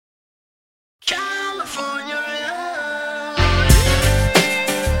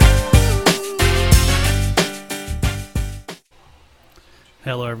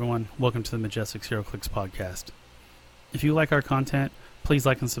Hello, everyone. Welcome to the Majestic Zero Clicks podcast. If you like our content, please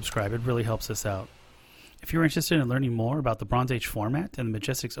like and subscribe. It really helps us out. If you're interested in learning more about the Bronze Age format and the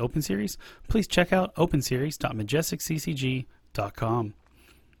Majestics Open Series, please check out openseries.majesticccg.com.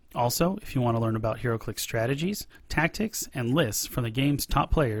 Also, if you want to learn about HeroClix strategies, tactics, and lists from the game's top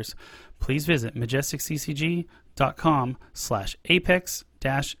players, please visit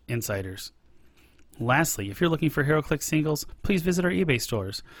majesticccg.com/apex-insiders. Lastly, if you're looking for HeroClix singles, please visit our eBay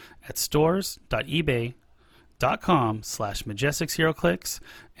stores at stores.ebay.com/MajesticsHeroClix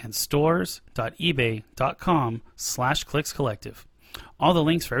and stores.ebay.com/ClicksCollective. All the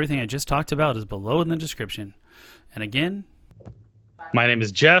links for everything I just talked about is below in the description. And again, my name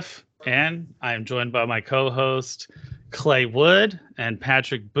is Jeff, and I am joined by my co-host Clay Wood and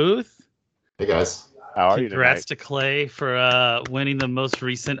Patrick Booth. Hey guys. How are you Congrats tonight? to Clay for winning the most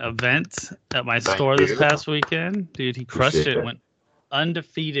recent event at my store this past weekend. Dude, he crushed it. Went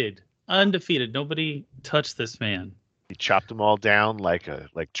undefeated. Nobody touched this man. He chopped them all down like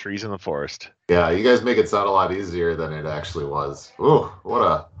trees in the forest. Yeah, you guys make it sound a lot easier than it actually was. Ooh, what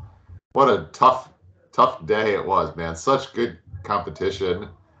a tough day it was, man. Such good competition.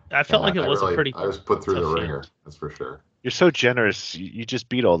 I felt like it was really, a pretty. I was put through the tough ringer. That's for sure. You're so generous. You just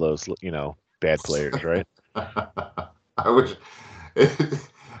beat all those, bad players, right? I wish.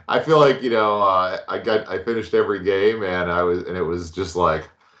 I feel like I finished every game, and it was just like,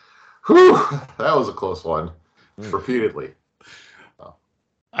 whew, that was a close one, repeatedly.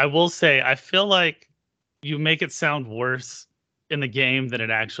 I will say, I feel like you make it sound worse in the game than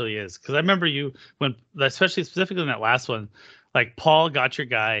it actually is. Because I remember especially specifically in that last one, like Paul got your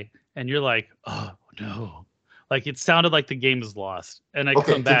guy, and you're like, oh no, like it sounded like the game is lost. And I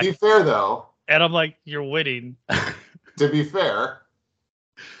come back. To be fair, though. And I'm like, you're winning. To be fair,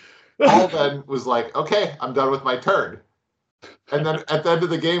 Paul then was like, okay, I'm done with my turn. And then at the end of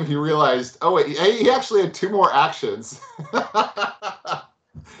the game, he realized, oh, wait, he actually had two more actions.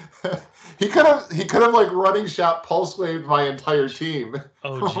 he could have like running shot pulse waved my entire team.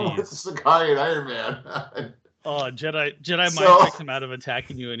 Oh, jeez. With Sakai and Iron Man. Oh, Jedi mind tricked him out of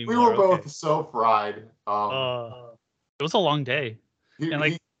attacking you anymore. We were both so fried. It was a long day.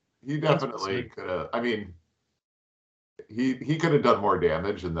 He definitely could have. I mean, he could have done more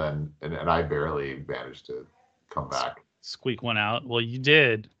damage, and I barely managed to come back. Squeak one out. Well, you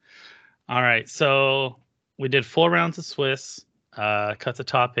did. All right, so we did 4 rounds of Swiss. Cut the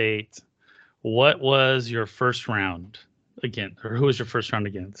top 8. What was your first round against, or who was your first round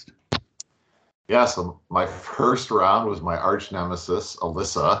against? Yeah, so my first round was my arch nemesis,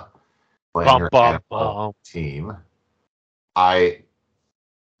 Alyssa, playing her animal team. I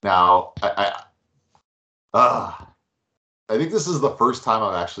think this is the first time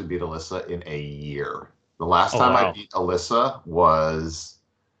I've actually beat Alyssa in a year. The last time I beat Alyssa was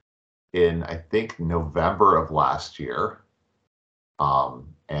in, I think, November of last year.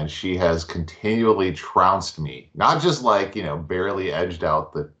 And she has continually trounced me. Not just barely edged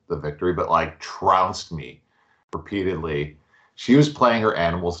out the victory, but like trounced me repeatedly. She was playing her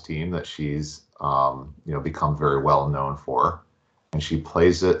animals team that she's become very well known for. And she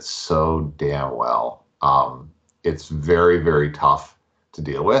plays it so damn well. It's very, very tough to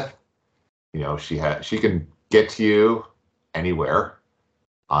deal with. She can get to you anywhere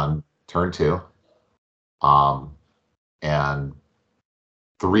on turn 2. And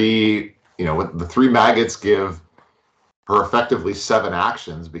 3, with the 3 maggots give her effectively 7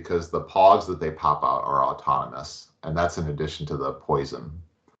 actions because the pogs that they pop out are autonomous, and that's in addition to the poison.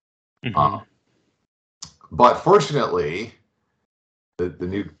 Mm-hmm. But fortunately,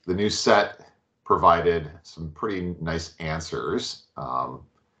 the new set provided some pretty nice answers.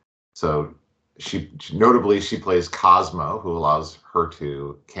 So she plays Cosmo, who allows her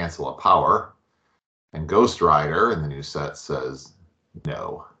to cancel a power, and Ghost Rider in the new set says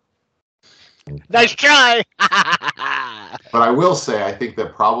no. Nice try. But I will say, I think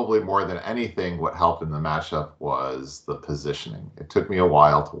that probably more than anything, what helped in the matchup was the positioning. It took me a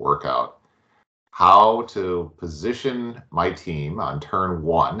while to work out how to position my team on turn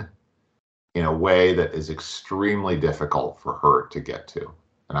 1 in a way that is extremely difficult for her to get to.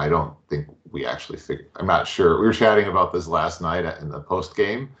 And I don't think we actually figured. I'm not sure. We were chatting about this last night in the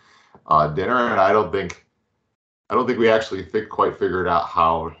post-game dinner, and I don't think we actually quite figured out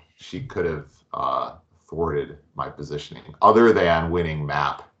how she could have thwarted my positioning, other than winning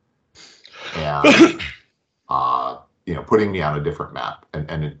map and putting me on a different map.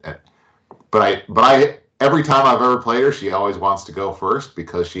 But I every time I've ever played her, she always wants to go first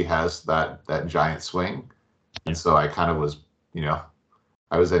because she has that giant swing, and so I kind of was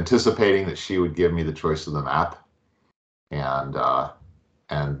I was anticipating that she would give me the choice of the map, and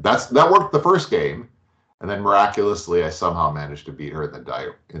and that worked the first game, and then miraculously I somehow managed to beat her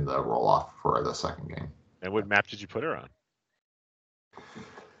in the roll off for the second game. And what map did you put her on?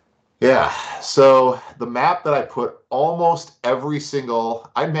 Yeah, so the map that I put almost every single,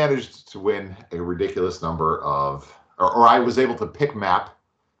 I managed to win a ridiculous number of, or I was able to pick map,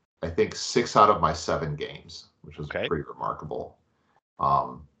 I think 6 out of my 7 games, which was pretty remarkable.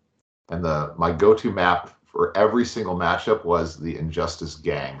 And my go-to map for every single matchup was the Injustice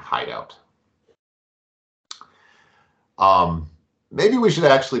Gang hideout. Maybe we should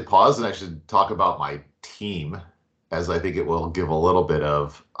actually pause and I should talk about my team, as I think it will give a little bit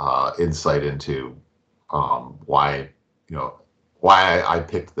of insight into why I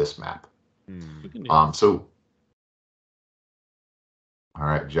picked this map. So, all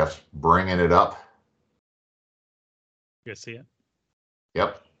right, Jeff's bringing it up. You guys see it?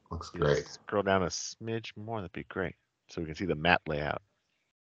 Yep, looks great. Scroll down a smidge more, that'd be great, so we can see the map layout.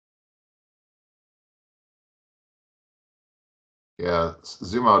 Yeah,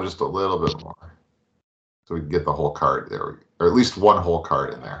 zoom out just a little bit more, so we can get the whole card there, or at least one whole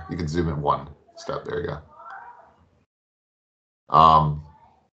card in there. You can zoom in one step. There you go.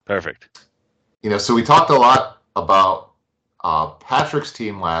 Perfect. So we talked a lot about Patrick's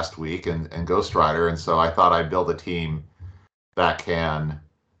team last week and Ghost Rider, and so I thought I'd build a team that can,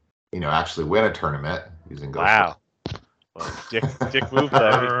 actually win a tournament using Ghost Rider. Well, dick move,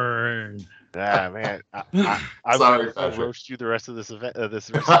 buddy. Ah, man, I'm going to roast you the rest of this event, this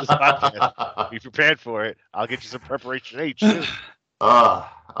podcast. Be prepared for it. I'll get you some preparation H too. I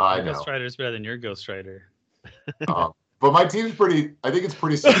know. Ghost Rider's better than your Ghost Rider. But my team's I think it's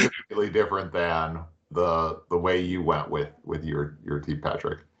pretty significantly different than the way you went with your team,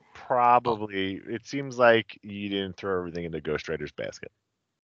 Patrick. Probably. It seems like you didn't throw everything into Ghost Rider's basket.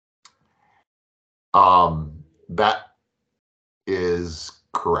 That is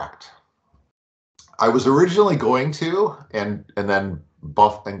correct. I was originally going to, and then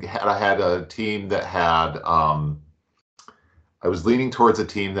I had a team that had. I was leaning towards a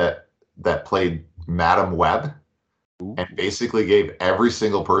team that played Madam Web, and basically gave every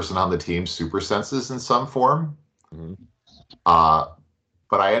single person on the team super senses in some form. Mm-hmm.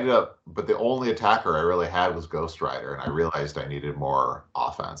 But the only attacker I really had was Ghost Rider, and I realized I needed more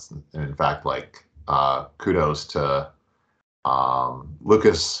offense. And in fact, kudos to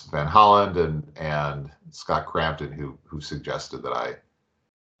Lucas Van Holland and Scott Crampton who suggested that I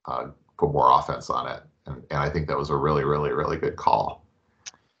put more offense on it, and I think that was a really, really, really good call.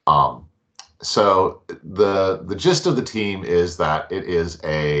 So the gist of the team is that it is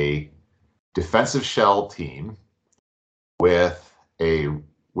a defensive shell team with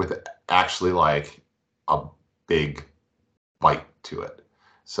actually a big bite to it.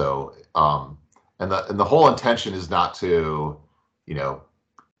 So and the whole intention is not to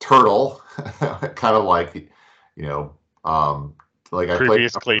turtle, kind of like I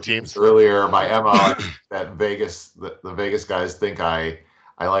previous played clay teams earlier. My MO that the Vegas guys think I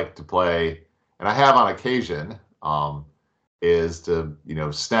like to play, and I have on occasion, is to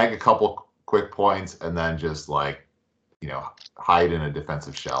snag a couple quick points and then just hide in a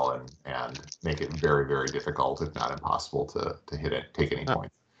defensive shell and make it very, very difficult, if not impossible, to take any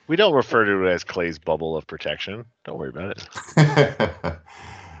points. We don't refer to it as Clay's bubble of protection. Don't worry about it.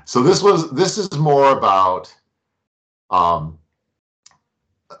 So this is more about. I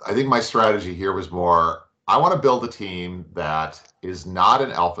think my strategy here was more. I want to build a team that is not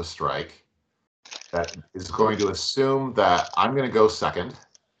an alpha strike, that is going to assume that I'm going to go second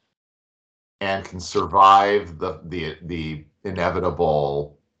and can survive the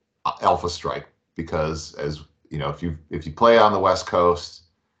inevitable alpha strike, because as if you play on the West Coast,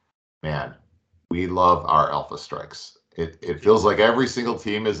 man, we love our alpha strikes. It feels like every single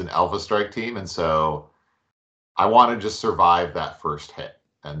team is an alpha strike team, and so I want to just survive that first hit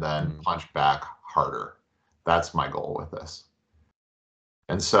and then punch back harder. That's my goal with this.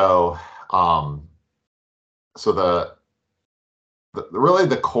 And so really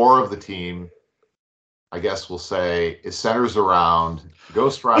the core of the team, I guess we'll say, is centers around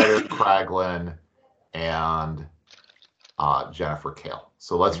Ghost Rider, Kraglin, and Jennifer Kale.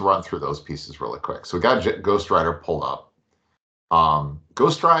 So let's run through those pieces really quick. So we got Ghost Rider pulled up.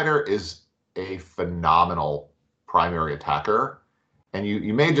 Ghost Rider is a phenomenal primary attacker, and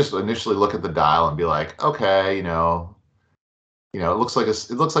you may just initially look at the dial and be like, okay, it looks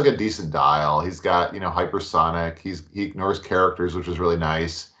like a decent dial. He's got hypersonic. He ignores characters, which is really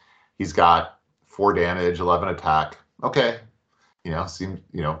nice. He's got 4 damage, 11 attack. Okay, seems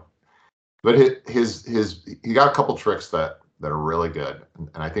but he got a couple tricks that are really good,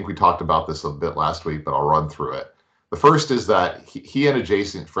 and I think we talked about this a bit last week, but I'll run through it. The first is that he and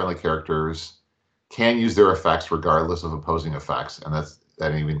adjacent friendly characters can use their effects regardless of opposing effects, and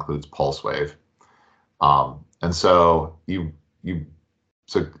that even includes Pulse Wave. And so you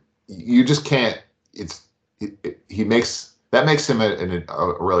just can't. He makes him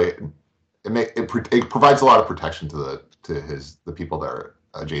a really it provides a lot of protection to the people that are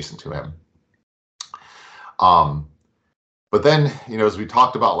adjacent to him. But then, as we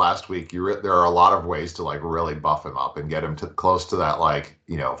talked about last week, there are a lot of ways to like really buff him up and get him to close to that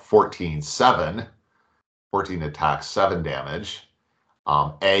 14 attack, 7 damage.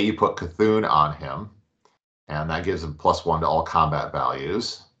 You put Cthulhu on him, and that gives him +1 to all combat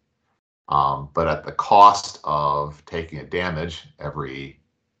values. But at the cost of taking a damage every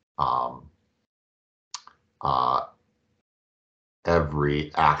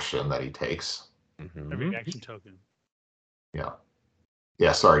action that he takes. Mm-hmm. Every action token.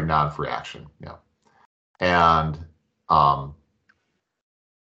 Yeah. Sorry, non-free action. Yeah. And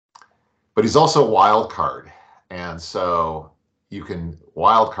but he's also a wild card, and so you can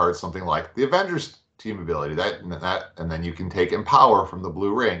wild card something like the Avengers team ability and then you can take Empower from the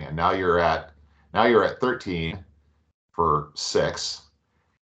blue ring, and now you're at 13 for 6.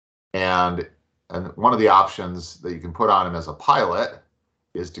 And one of the options that you can put on him as a pilot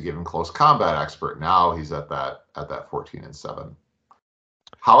is to give him Close Combat Expert. Now he's at that 14 and 7.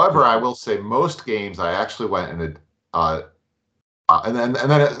 However, I will say most games I actually went and then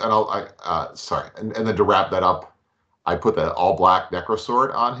to wrap that up, I put the all black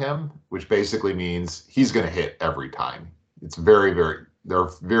Necrosword on him, which basically means he's going to hit every time. It's there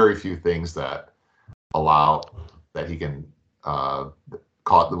are very few things that allow that he can that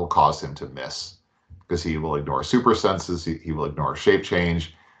will cause him to miss, because he will ignore super senses, he will ignore shape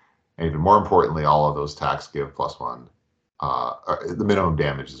change, and even more importantly, all of those attacks give +1. The minimum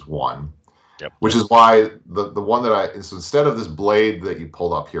damage is 1. Yep. Which is why the one that so instead of this blade that you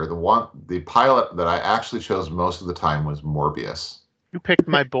pulled up here, the pilot that I actually chose most of the time was Morbius. You picked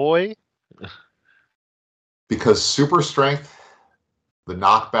my boy? Because super strength, the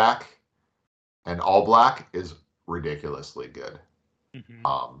knockback, and all black is ridiculously good.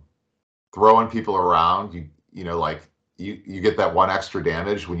 Mm-hmm. Throwing people around, you get that 1 extra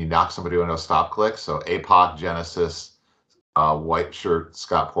damage when you knock somebody on a stop click. So APOC, Genesis, White Shirt,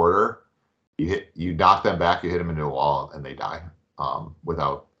 Scott Porter, you knock them back, you hit them into a wall, and they die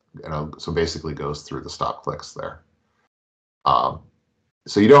without, so basically goes through the stop clicks there.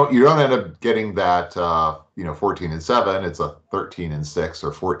 So you don't end up getting that 14 and 7. It's a 13 and 6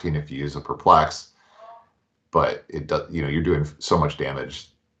 or 14 if you use a perplex, but it does, you're doing so much damage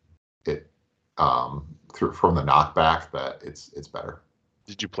from the knockback that it's better.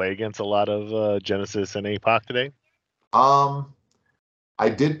 Did you play against a lot of Genesis and APOC today? I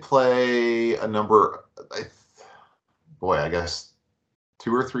did play a number. I guess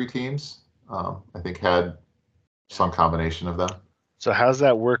 2 or 3 teams. I think had some combination of them. So how's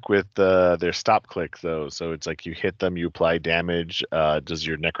that work with their stop click though? So it's like you hit them, you apply damage. Does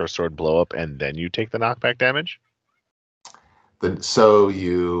your Necrosword blow up and then you take the knockback damage?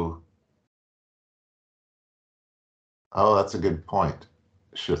 Oh, that's a good point.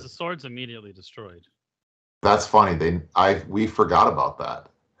 Because the sword's immediately destroyed. That's funny. We forgot about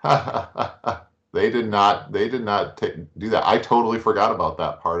that. They did not do that. I totally forgot about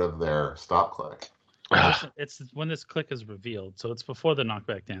that part of their stop click. It's when this click is revealed, so it's before the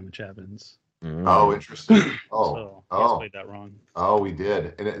knockback damage happens. Oh, interesting. So you guys played that wrong. Oh, we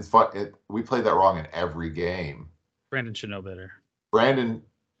did, and it's fun. We played that wrong in every game. Brandon should know better. Brandon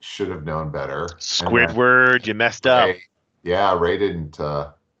should have known better. Squidward, you messed up. Yeah, Ray didn't.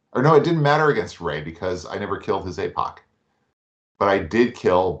 Or no, it didn't matter against Ray because I never killed his APOC. But I did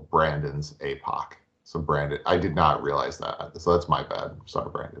kill Brandon's APOC. So Brandon, I did not realize that. So that's my bad. Sorry,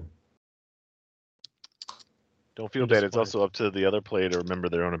 Brandon. Don't feel bad. It's also up to the other player to remember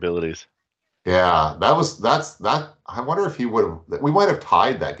their own abilities. Yeah, that. I wonder if he would have. We might have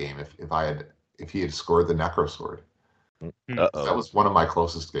tied that game if he had scored the Necrosword. Uh-oh. That was one of my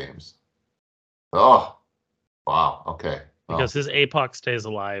closest games. Oh, wow. Okay. Because his APOC stays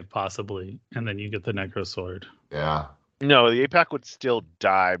alive, possibly, and then you get the Necrosword. Yeah. No, the APOC would still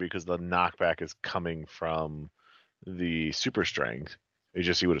die because the knockback is coming from the super strength. It's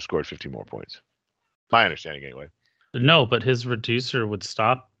just he would have scored 50 more points. My understanding, anyway. No, but his reducer would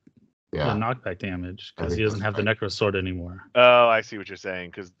stop the Yeah. knockback damage because he doesn't have the Necrosword anymore. Oh, I see what you're saying.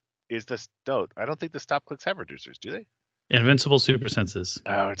 Because I don't think the stop clicks have reducers, do they? Invincible super senses.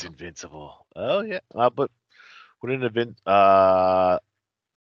 Oh, it's invincible. Oh yeah, but wouldn't Black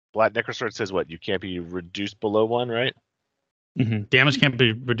Necrosword says what? You can't be reduced below 1, right? Damage can't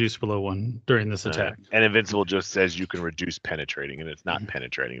be reduced below 1 during this attack. And invincible just says you can reduce penetrating, and it's not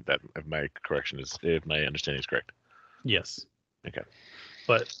penetrating. If my understanding is correct. Yes. Okay.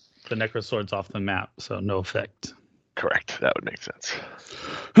 But the Necro Sword's off the map, so no effect. Correct. That would make sense.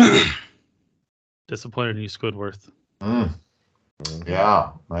 Disappointed in you, Squidworth.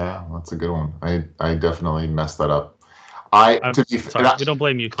 Yeah, that's a good one. I definitely messed that up. We don't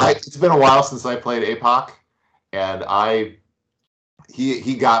blame you. It's been a while since I played APOC, and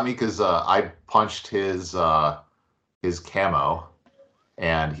he got me because I punched his camo,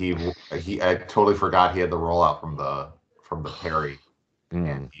 and I totally forgot he had the rollout from the parry,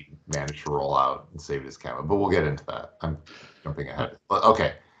 and he managed to roll out and save his camo. But we'll get into that. I'm jumping ahead.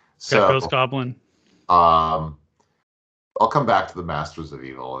 Okay, so Ghost Goblin. I'll come back to the Masters of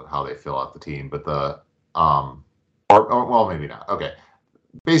Evil and how they fill out the team, but well, maybe not. Okay,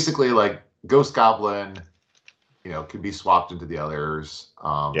 basically, like Ghost Goblin, could be swapped into the others.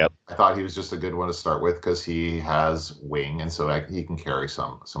 Yep. I thought he was just a good one to start with because he has wing, and so he can carry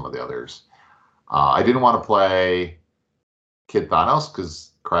some of the others. I didn't want to play Kid Thanos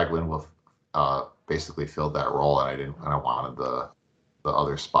because Kraglin basically filled that role, and I wanted the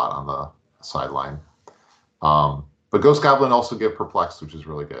other spot on the sideline. But Ghost Goblin also get perplexed, which is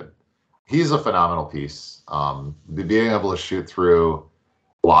really good. He's a phenomenal piece. Being able to shoot through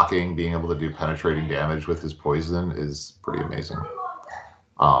blocking, being able to do penetrating damage with his poison is pretty amazing.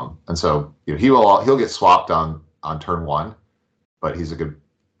 And so he'll get swapped on turn 1, but he's a good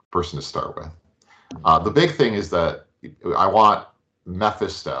person to start with. The big thing is that I want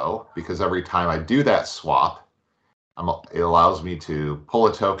Mephisto, because every time I do that swap, it allows me to pull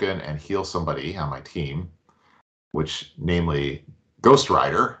a token and heal somebody on my team, which namely Ghost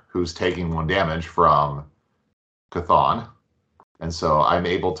Rider, who's taking 1 damage from Chthon. And so I'm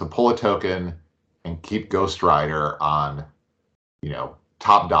able to pull a token and keep Ghost Rider on,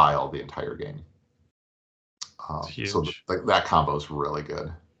 top dial the entire game. So that combo is really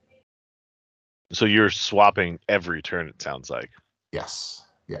good. So you're swapping every turn, it sounds like. Yes.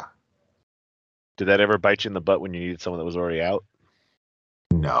 Yeah. Did that ever bite you in the butt when you needed someone that was already out?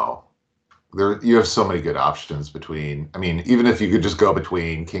 No. You have so many good options between. I mean, even if you could just go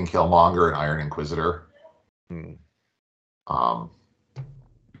between King Killmonger and Iron Inquisitor.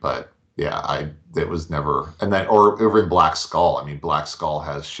 But yeah, it was never. And then, or over in Black Skull. I mean, Black Skull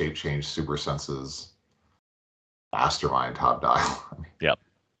has shape change, super senses, mastermind, top dial. Yep.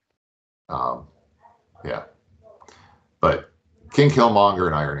 Yeah. But King Killmonger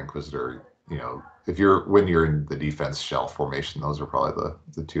and Iron Inquisitor, when you're in the defense shell formation, those are probably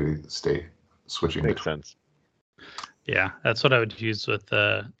the two that stay switching. Makes sense. Yeah, that's what I would use with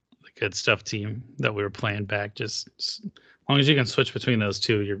the good stuff team that we were playing back. Just as long as you can switch between those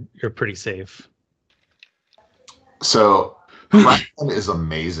two, you're pretty safe. So Kraglin is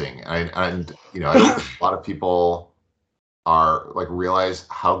amazing, and I don't think a lot of people are realize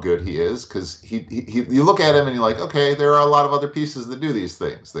how good he is, because you look at him and you're like, okay, there are a lot of other pieces that do these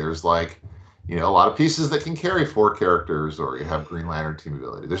things. There's a lot of pieces that can carry 4 characters, or you have Green Lantern team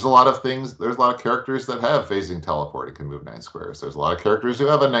ability. There's a lot of things. There's a lot of characters that have phasing teleport and can move 9 squares. There's a lot of characters who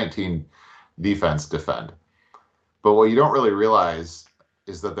have a 19 defense defend. But what you don't really realize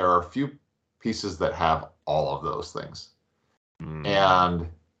is that there are a few pieces that have all of those things. And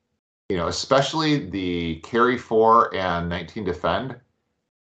especially the carry 4 and 19 defend,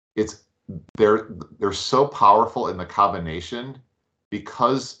 they're so powerful in the combination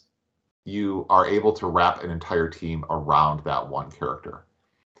because you are able to wrap an entire team around that one character.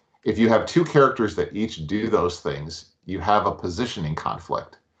 If you have 2 characters that each do those things, you have a positioning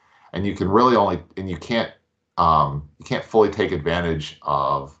conflict, and you can really you can't fully take advantage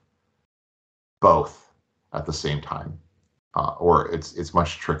of both at the same time, or it's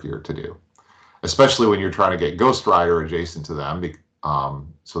much trickier to do, especially when you're trying to get Ghost Rider adjacent to them,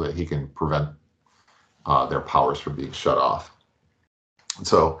 so that he can prevent their powers from being shut off.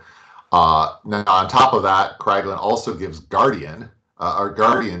 So now on top of that, Kraglin also gives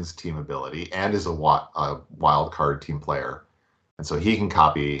Guardian's team ability, and is a wild card team player, and so he can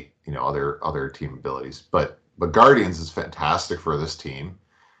copy other team abilities. But Guardians is fantastic for this team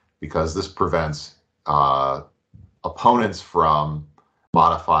because this prevents opponents from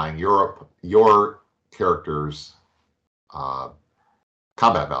modifying your character's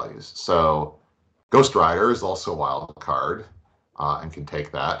combat values. So Ghost Rider is also a wild card and can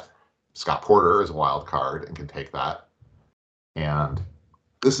take that. Scott Porter is a wild card and can take that. And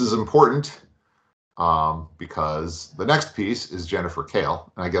this is important because the next piece is Jennifer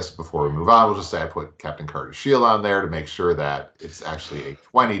Kale. And I guess before we move on, we'll just say I put Captain Carter's shield on there to make sure that it's actually a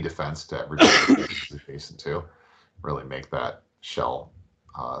 20 defense to everybody it's adjacent to. really make that shell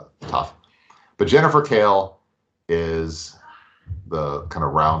tough. But Jennifer Kale is the kind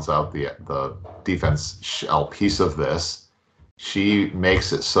of rounds out the defense shell piece of this. She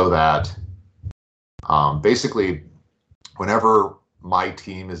makes it so that basically whenever my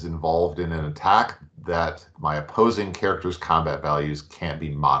team is involved in an attack, that my opposing character's combat values can't be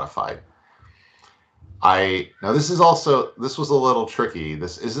modified. Now this was a little tricky.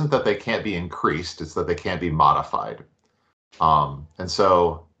 This isn't that they can't be increased, it's that they can't be modified. And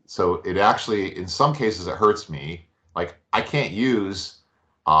so it actually, in some cases, it hurts me. Like I can't use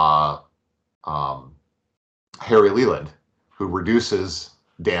Harry Leland, who reduces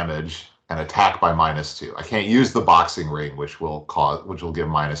damage and attack by -2. I can't use the boxing ring, which will give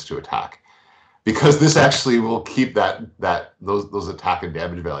 -2 attack, because this actually will keep those attack and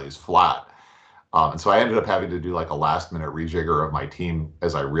damage values flat. And so I ended up having to do like a last minute rejigger of my team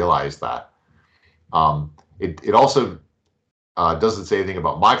as I realized that. It also doesn't say anything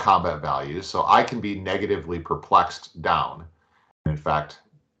about my combat values, so I can be negatively perplexed down. In fact,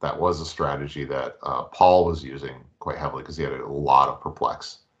 that was a strategy that Paul was using quite heavily because he had a lot of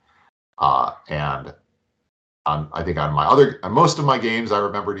perplex. And I think on most of my games, I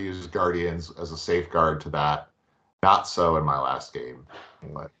remember to use Guardians as a safeguard to that. Not so in my last game,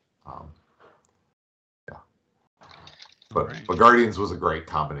 but yeah. But Guardians was a great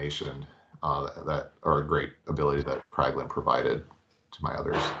combination or a great ability that Kraglin provided to my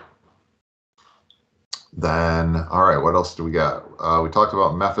others. Then, all right, what else do we got? We talked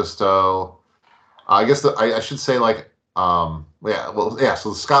about Mephisto. I guess I should say so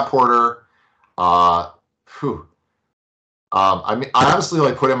the Scott Porter. I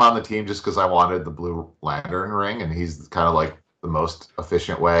honestly put him on the team just because I wanted the Blue Lantern ring, and he's kind of like the most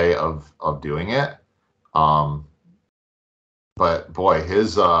efficient way of doing it. But boy,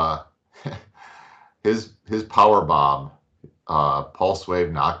 his power bomb pulse wave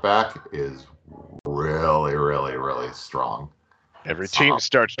knockback is really, really, really strong. Every team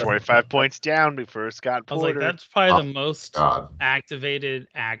starts 25 points down before Scott Porter. I was like, that's probably the most activated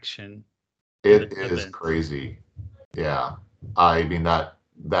action. It is crazy. Yeah. I mean, that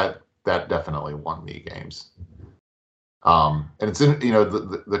definitely won me games. And it's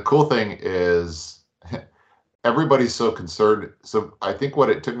the cool thing is everybody's so concerned. So I think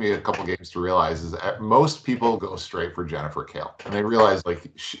what it took me a couple games to realize is that most people go straight for Jennifer Kale, and they realize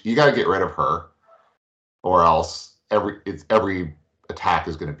you got to get rid of her, or else every attack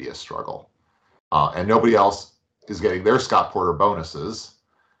is going to be a struggle, and nobody else is getting their Scott Porter bonuses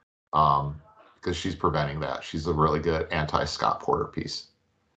because she's preventing that. She's a really good anti-Scott Porter piece,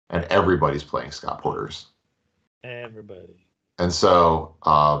 and everybody's playing Scott Porters. Everybody. And so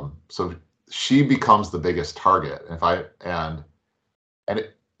she becomes the biggest target. There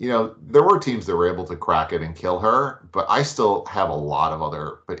were teams that were able to crack it and kill her, but I still have a lot of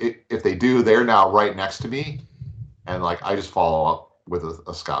other. But if they do, they're now right next to me, and I just follow up with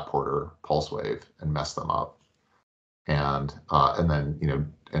a Scott Porter pulse wave and mess them up, and then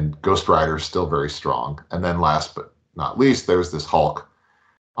and Ghost Rider is still very strong. And then last but not least, there's this Hulk.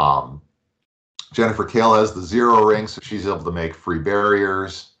 Jennifer Kale has the 0 ring, so she's able to make free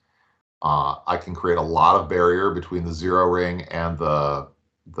barriers. I can create a lot of barrier between the 0 ring and the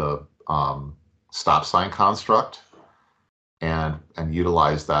stop sign construct, and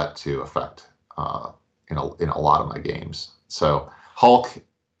utilize that to affect in a lot of my games. So Hulk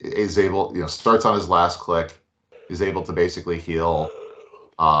is able, starts on his last click, is able to basically heal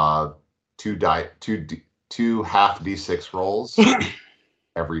 2 half D6 rolls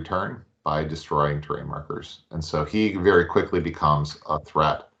every turn by destroying terrain markers, and so he very quickly becomes a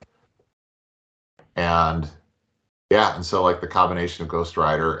threat. And so the combination of Ghost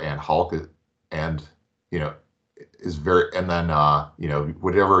Rider and Hulk is very, and then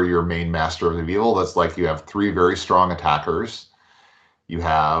whatever your main master of evil, that's you have 3 very strong attackers. You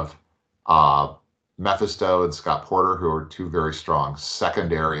have Mephisto and Scott Porter, who are 2 very strong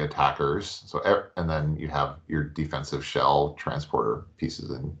secondary attackers. So and then you have your defensive shell transporter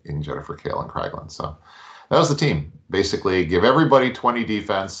pieces in Jennifer Kale and Kraglin. So that was the team. Basically, give everybody 20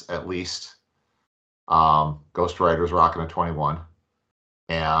 defense at least. Ghost Rider's rocking a 21,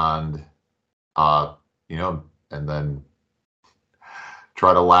 and and then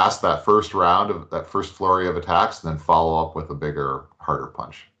try to last that first round of that first flurry of attacks, and then follow up with a bigger, harder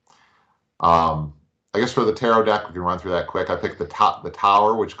punch. I guess for the tarot deck, we can run through that quick. I picked the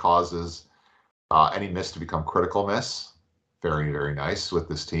tower, which causes any miss to become critical miss. Very, very nice with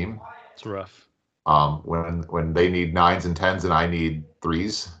this team. It's rough. When they need 9s and 10s and I need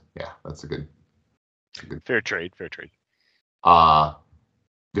 3s, yeah, that's a good. Fair trade.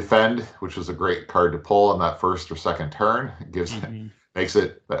 Defend, which was a great card to pull in that first or second turn. It gives makes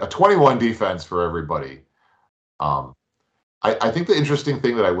it a 21 defense for everybody. I think the interesting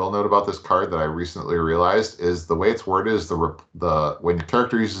thing that I will note about this card that I recently realized is the way it's worded is the when your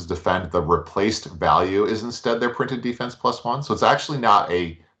character uses defend, the replaced value is instead their printed defense +1. So it's actually not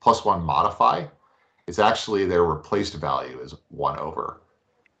a +1 modify. It's actually their replaced value is 1 over.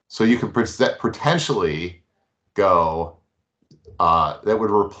 So you can potentially go that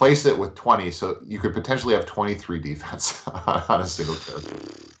would replace it with 20. So you could potentially have 23 defense on a single character.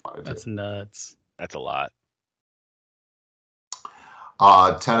 That's nuts. That's a lot.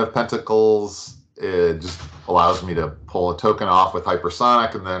 10 of Pentacles, it just allows me to pull a token off with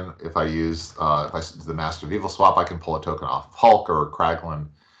Hypersonic, and then if I use if I do the Master of Evil swap, I can pull a token off Hulk or Kraglin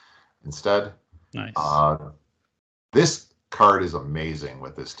instead. Nice. This card is amazing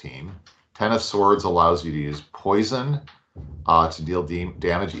with this team. 10 of Swords allows you to use poison to deal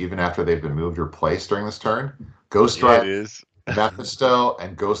damage even after they've been moved or placed during this turn. Ghost Rider, Mephisto,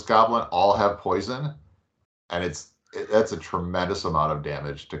 and Ghost Goblin all have poison, and that's a tremendous amount of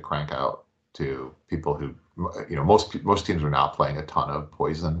damage to crank out to people who, most teams are not playing a ton of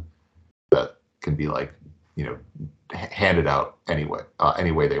poison that can be handed out anyway,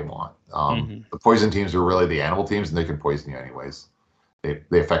 any way they want. The poison teams are really the animal teams, and they can poison you anyways. They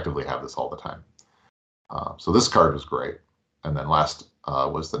effectively have this all the time. So this card was great. And then last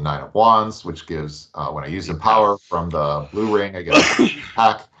was the 9 of Wands, which gives, when I use Empower from the blue ring, I get a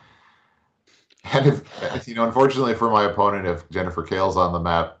attack. And if unfortunately for my opponent, if Jennifer Kale's on the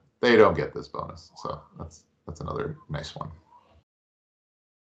map, they don't get this bonus. So that's another nice one.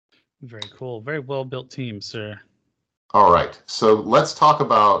 Very cool. Very well built team, sir. All right. So let's go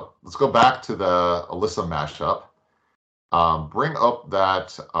back to the Alyssa mashup. Bring up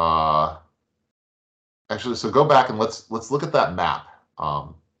that so go back and let's look at that map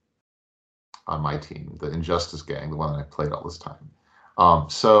on my team, the Injustice Gang, the one that I played all this time.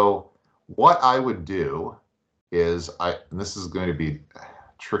 So what I would do is and this is going to be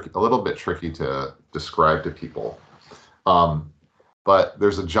a little bit tricky to describe to people, but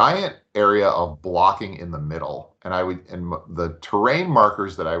there's a giant area of blocking in the middle, and the terrain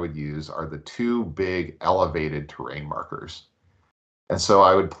markers that I would use are the 2 big elevated terrain markers, and so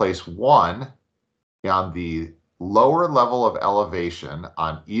I would place one on the lower level of elevation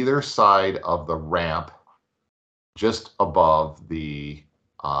on either side of the ramp, just above the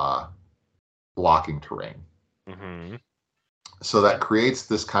blocking terrain. So that creates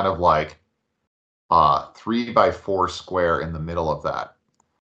this kind of 3x4 square in the middle of that.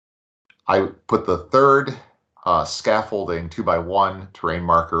 I put the third scaffolding 2x1 terrain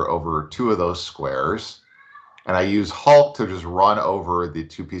marker over 2 of those squares, and I use Hulk to just run over the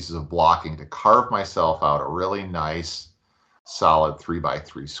 2 pieces of blocking to carve myself out a really nice solid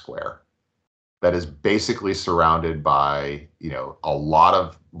 3x3 square that is basically surrounded by a lot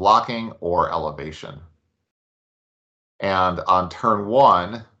of blocking or elevation. And on turn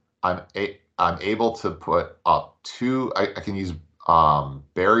 1, I'm able to put up 2. I can use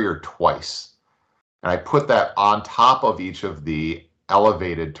barrier twice, and I put that on top of each of the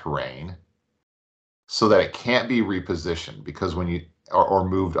elevated terrain so that it can't be repositioned because or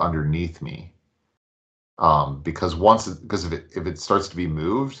moved underneath me. Because if it starts to be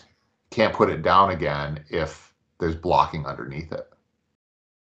moved, can't put it down again if there's blocking underneath it.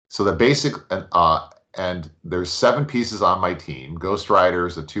 So the basic and there's 7 pieces on my team. Ghost Rider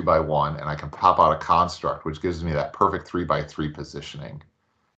is a 2x1, and I can pop out a construct, which gives me that perfect 3x3 positioning.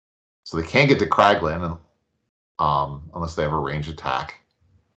 So they can't get to Kraglin unless they have a range attack.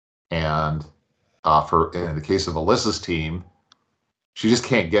 And in the case of Alyssa's team, she just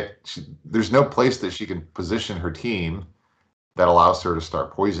can't there's no place that she can position her team that allows her to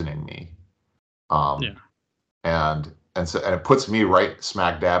start poisoning me. And it puts me right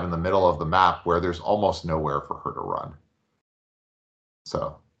smack dab in the middle of the map where there's almost nowhere for her to run.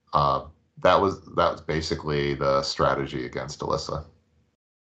 So that was basically the strategy against Alyssa.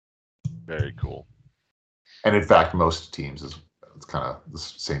 Very cool. And in fact, most teams it's kind of the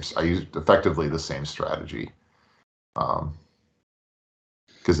same. I used effectively the same strategy.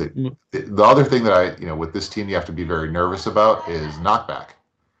 Because the other thing that with this team you have to be very nervous about is knockback.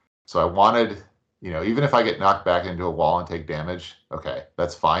 So I wanted, even if I get knocked back into a wall and take damage, okay,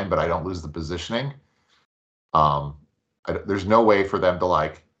 that's fine, but I don't lose the positioning. There's no way for them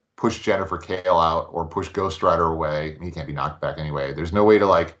to push Jennifer Kale out or push Ghost Rider away. He can't be knocked back anyway. There's no way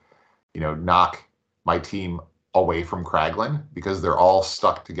to knock my team away from Kraglin because they're all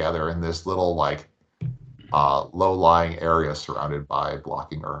stuck together in this little low-lying area surrounded by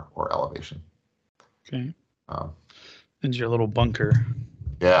blocking or elevation. Okay. Into your little bunker.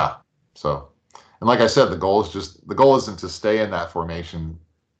 Yeah. So, and like I said, the goal isn't to stay in that formation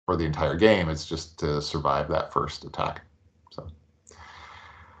for the entire game. It's just to survive that first attack.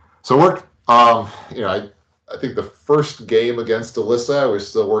 So it worked. I think the first game against Alyssa, I was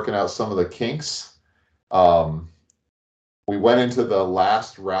still working out some of the kinks. We went into the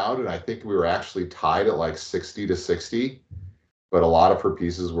last round, and I think we were actually tied at like 60-60, but a lot of her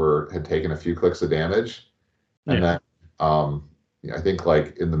pieces had taken a few clicks of damage. And then I think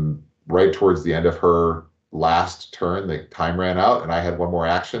like right towards the end of her last turn, the time ran out, and I had one more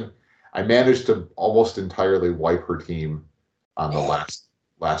action. I managed to almost entirely wipe her team on the last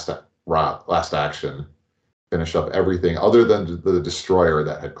action, finish up everything other than the destroyer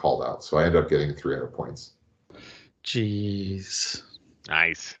that had called out. So I ended up getting 300 points. Jeez.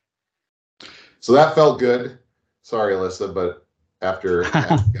 Nice. So that felt good. Sorry, Alyssa, but after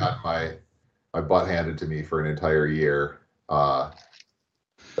having got my butt handed to me for an entire year, that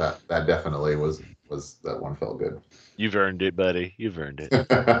definitely was that one felt good. You've earned it, buddy. You've earned it.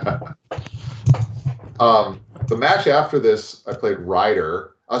 The match after this, I played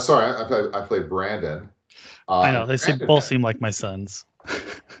Ryder. Sorry, I played Brandon. I know, they both seem like my sons.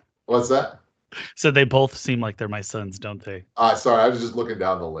 What's that? So they both seem like they're my sons, don't they? Sorry, I was just looking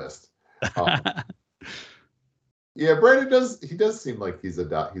down the list. Yeah, Brandon does seem like he's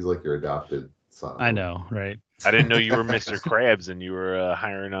like your adopted son. I know, right? I didn't know you were Mr. Krabs and you were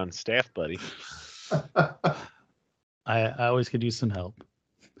hiring on staff, buddy. I always could use some help.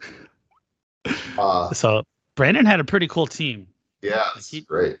 So Brandon had a pretty cool team. Yeah,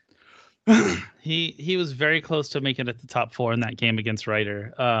 great. He was very close to making it the top 4 in that game against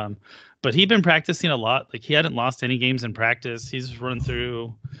Ryder. But he'd been practicing a lot. Like, he hadn't lost any games in practice. He's run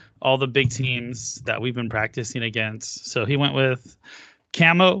through all the big teams that we've been practicing against. So he went with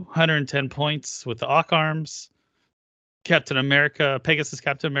Camo, 110 points with the Ock Arms. Captain America, Pegasus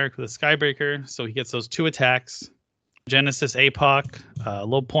Captain America with the Skybreaker. So he gets those 2 attacks. Genesis APOC,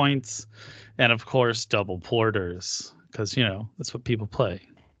 low points. And, of course, double porters. Because, that's what people play.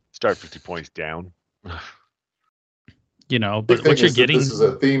 Start 50 points down. But what you're getting... This is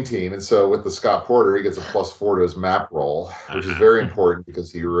a theme team, and so with the Scott Porter, he gets a +4 to his map roll, which is very important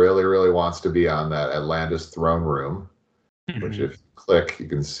because he really, really wants to be on that Atlantis throne room, which if you click, you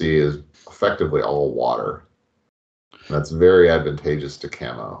can see is effectively all water. And that's very advantageous to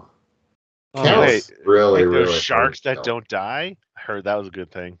Camo. Camo's really, those really sharks that don't die? I heard that was a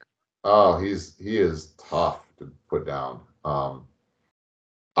good thing. Oh, he is tough to put down.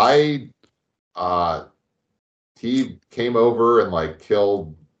 He came over and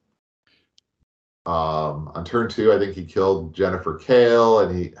killed on turn 2. I think he killed Jennifer Kale,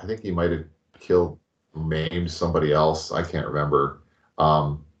 and I think he might have maimed somebody else. I can't remember.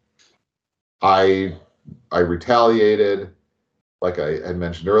 I retaliated, like I had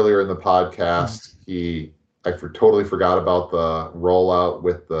mentioned earlier in the podcast. I totally forgot about the rollout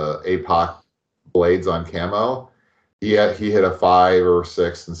with the APOC blades on Camo. He hit a 5 or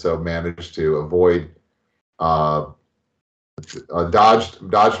 6, and so managed to avoid.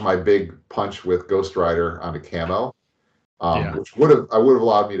 Dodged my big punch with Ghost Rider onto Camo, which would have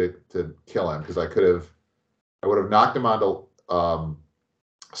allowed me to kill him, because I would have knocked him onto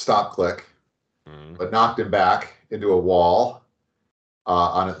stop click, but knocked him back into a wall.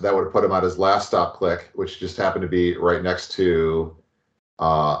 That would have put him on his last stop click, which just happened to be right next to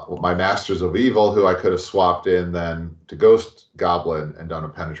my Masters of Evil, who I could have swapped in then to Ghost Goblin and done a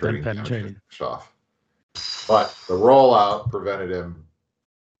penetrating damage off. But the rollout prevented him,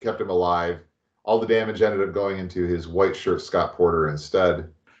 kept him alive. All the damage ended up going into his white shirt Scott Porter instead.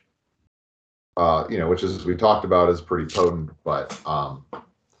 Which, as we talked about, is pretty potent, but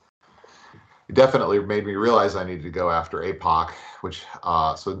it definitely made me realize I needed to go after APOC, which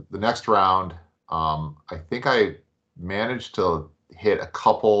so the next round, I think I managed to hit a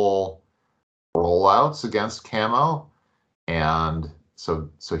couple rollouts against Camo, and so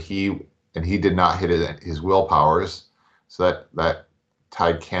he did not hit his willpowers, so that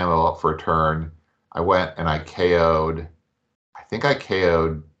tied Camo up for a turn. I went and I KO'd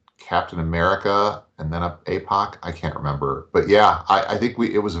Captain America and then up APOC. I can't remember, but yeah, I think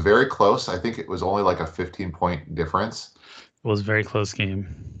it was very close. I think it was only like a 15-point difference. It was a very close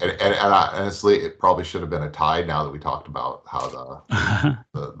game. And honestly, it probably should have been a tie. Now that we talked about how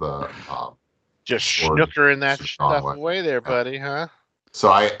the just snooker in that stuff away there, buddy, huh? So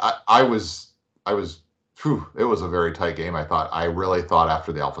I was it was a very tight game. I really thought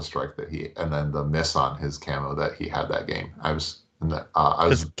after the Alpha Strike and then the miss on his Camo that he had that game. Because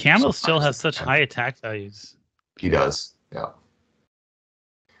Camo still has such high attack values. He does, yeah.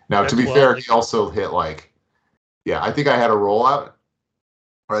 Now, to be fair, he also hit I think I had a rollout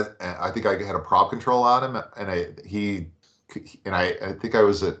But I think I had a prop control on him, and I think I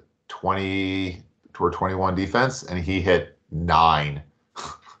was at 20 toward 21 defense, and he hit 9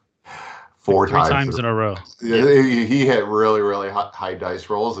 four three times in a row. Yeah. He hit really, really high dice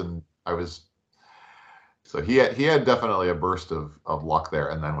rolls, and so he had definitely a burst of luck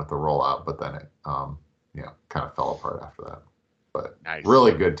there, and then with the rollout, but then it kind of fell apart after that. But nice.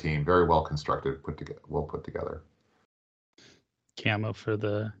 Really good team, very well constructed, well put together. Camo for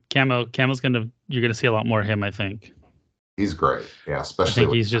the camo's you're gonna see a lot more of him, I think. He's great, yeah. Especially I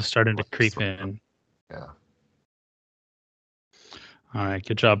think he's just starting to creep in. Yeah. All right,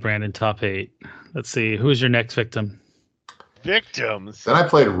 good job, Brandon. Top 8. Let's see, who's your next victim? Victims. Then I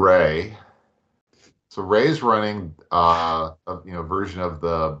played Ray. So Ray's running a version of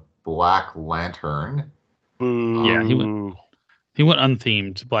the Black Lantern. Boo. Yeah, he went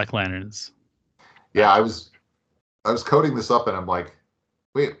unthemed Black Lanterns. Yeah, I was coding this up, and I'm like,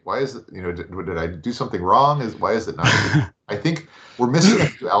 wait, why is it? Did I do something wrong? Why is it not? I think we're missing a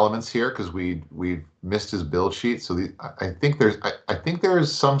few elements here because we missed his build sheet. So I think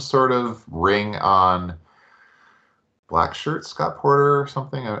there's some sort of ring on black shirt Scott Porter or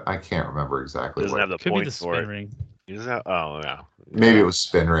something. I can't remember exactly. Doesn't have the could be points the for spin it. ring. He doesn't have, oh yeah. Maybe it was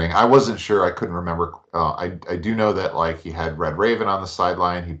spin ring. I wasn't sure. I couldn't remember. I do know that like he had Red Raven on the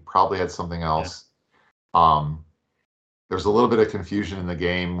sideline. He probably had something else. Yeah. There's a little bit of confusion in the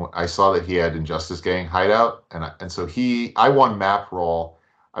game. I saw that he had Injustice Gang hideout, and so I won map roll.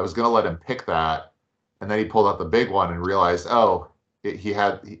 I was gonna let him pick that, and then he pulled out the big one and realized, he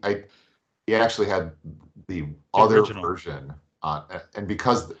actually had the other original version on, and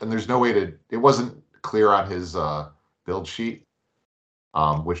there's no way to. It wasn't clear on his build sheet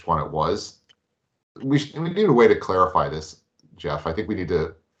which one it was. We need a way to clarify this, Jeff. I think we need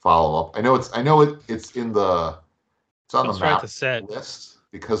to follow up. I know it's in the. It's on the map list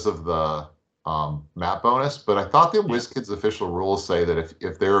because of the map bonus, but I thought the WizKids official rules say that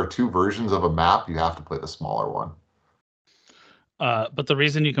if there are 2 versions of a map, you have to play the smaller one. But the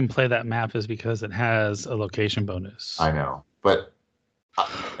reason you can play that map is because it has a location bonus. I know, but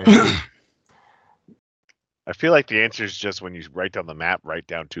I feel like the answer is just when you write down the map, write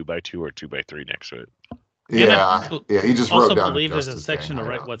down 2x2 or 2x3 next to it. Yeah, he just wrote down. Also believe there's a section to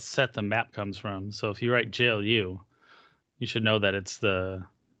write what set the map comes from. So if you write JLU, you should know that it's the.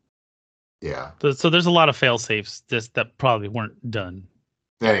 Yeah. So there's a lot of fail safes that probably weren't done.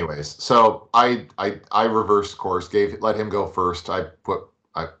 Anyways, so I reversed course, let him go first. I put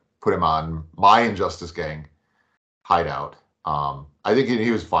him on my Injustice Gang hideout. I think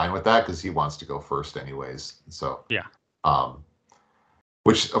he was fine with that because he wants to go first anyways. So yeah.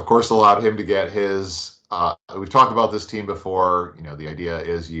 Which of course allowed him to get his. We've talked about this team before. The idea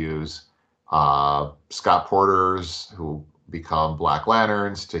is use Scott Porters who become Black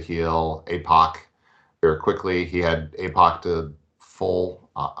Lanterns to heal APOC very quickly. He had APOC to full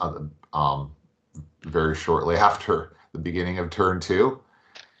very shortly after the beginning of turn 2,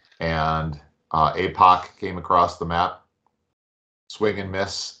 and APOC came across the map, swing and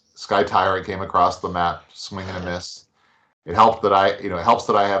miss. Sky Tyrant came across the map, swing and a miss. It helped that it helps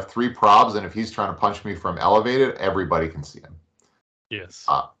that I have 3 probs, and if he's trying to punch me from elevated, everybody can see him. Yes.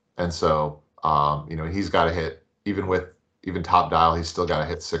 And so he's got to hit even top dial. He's still got to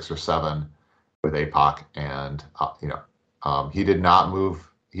hit 6 or 7 with APOC, and he did not move.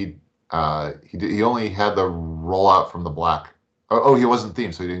 He only had the rollout from the black. Oh, he wasn't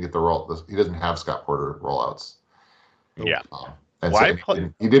themed, so he didn't get the roll. He doesn't have Scott Porter rollouts. Yeah. And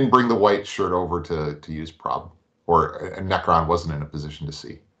so he didn't bring the white shirt over to use prob, or Necron wasn't in a position to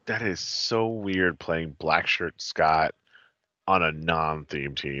see. That is so weird playing Black Shirt Scott on a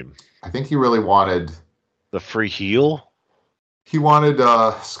non-theme team. I think he really wanted the free heal. He wanted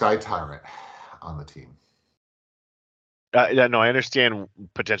Sky Tyrant on the team. No, I understand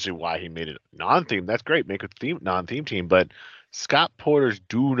potentially why he made it non-theme. That's great. Make a non-theme team, but Scott Porters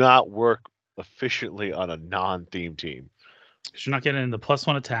do not work efficiently on a non-theme team. You're not getting the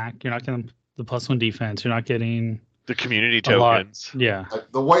 +1 attack. You're not getting the +1 defense. You're not getting the community tokens. Yeah.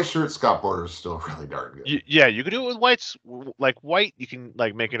 The white shirt Scott Porter is still really darn good. You can do it with whites. Like white, you can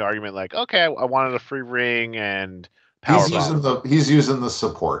make an argument like, okay, I wanted a free ring and power. He's using the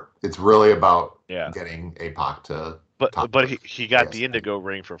support. It's really about getting APOC to. But he got the Indigo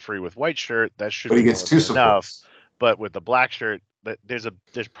ring for free with white shirt. That should. But he gets 2 supports. But with the black shirt, there's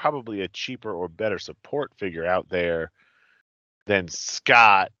probably a cheaper or better support figure out there than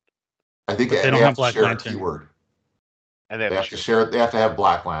Scott. I think they don't have Black Lantern. Keyword. And they have to share. They have to have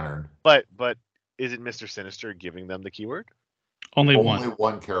Black Lantern. But isn't Mr. Sinister giving them the keyword? Only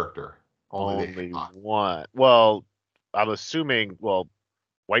one character. Only one. Well, I'm assuming. Well,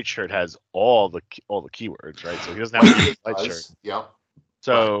 White Shirt has all the keywords, right? So he doesn't have to use White Shirt. Yep.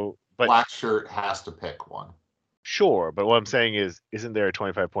 So, but Black Shirt has to pick one. Sure, but what I'm saying is, isn't there a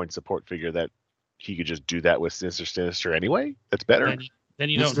 25-point support figure that he could just do that with Sinister anyway? That's better. Then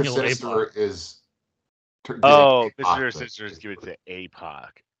you don't heal Sinister is. Mr. Sinister is give it to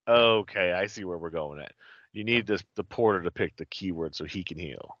APOC. Okay, I see where we're going at. You need the porter to pick the keyword so he can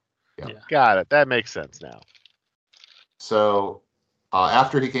heal. Yeah. Got it. That makes sense now. So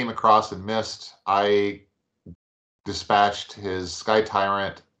after he came across and missed, I dispatched his Sky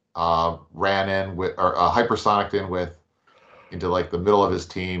Tyrant, ran in with, or hypersonicked into like the middle of his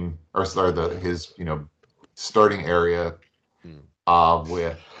team, or sorry, his starting area,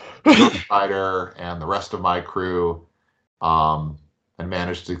 with Ghost Rider and the rest of my crew, and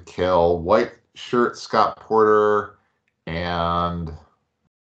managed to kill White Shirt, Scott Porter, and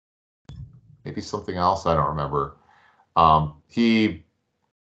maybe something else. I don't remember. Because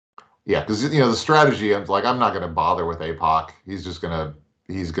the strategy. I'm not going to bother with APOC. He's gonna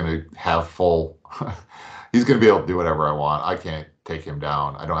have full. He's going to be able to do whatever I want. I can't take him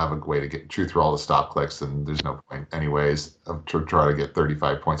down. I don't have a way to get chew through all the stop clicks, and there's no point, anyways, to try to get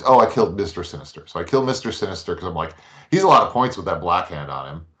 35 points. Oh, I killed Mr. Sinister. So I killed Mr. Sinister because I'm like, he's a lot of points with that black hand on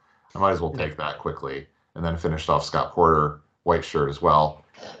him. I might as well take that quickly, and then finished off Scott Porter, White Shirt as well.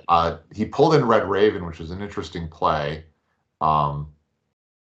 He pulled in Red Raven, which was an interesting play,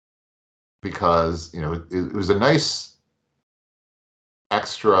 because it was a nice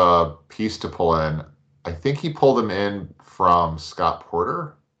extra piece to pull in. I think he pulled him in from Scott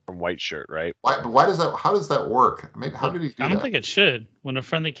Porter. From White Shirt, right? Why does that? How does that work? Maybe how did he do that? I don't think it should. When a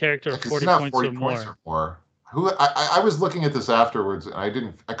friendly character of 40 points or more. Who I was looking at this afterwards, and I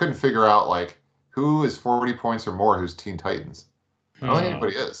couldn't figure out like who is 40 points or more who's Teen Titans. I don't think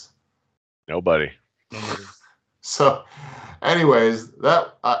anybody is. Nobody. So, anyways,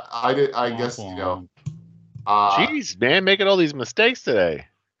 that I guess Jeez, man, making all these mistakes today.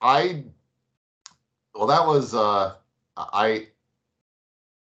 Well, that was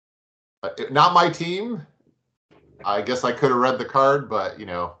not my team. I guess I could have read the card, but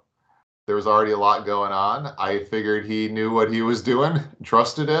there was already a lot going on. I figured he knew what he was doing,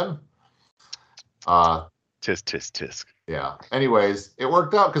 trusted him. Tisk, tisk, tisk. Yeah. Anyways, it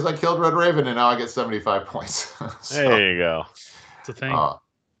worked out because I killed Red Raven, and now I get 75 points. So, there you go. It's a thing.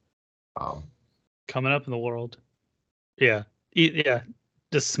 Coming up in the world. Yeah. Yeah.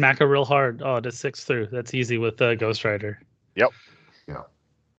 Just smack her real hard. Oh, just 6 through. That's easy with Ghost Rider. Yep. Yeah.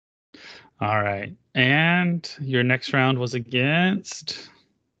 All right. And your next round was against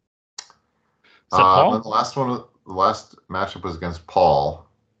Paul? The last matchup was against Paul.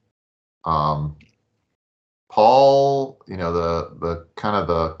 Paul, the kind of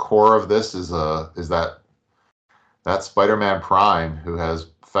the core of this is that Spider-Man Prime, who has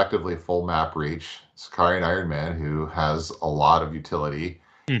effectively full map reach, Sicarian Iron Man, who has a lot of utility.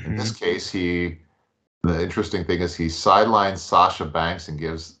 Mm-hmm. In this case, the interesting thing is he sidelines Sasha Banks and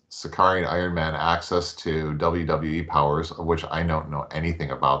gives Sicarian Iron Man access to WWE powers, of which I don't know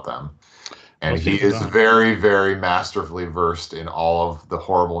anything about them. And he is very, very masterfully versed in all of the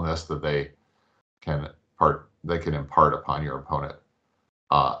horribleness that they can impart upon your opponent,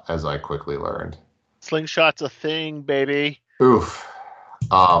 as I quickly learned. Slingshot's a thing, baby. Oof.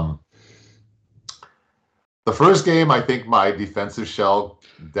 The first game, I think my defensive shell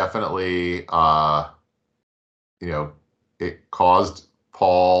definitely, it caused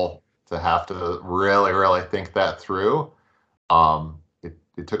Paul to have to really, really think that through.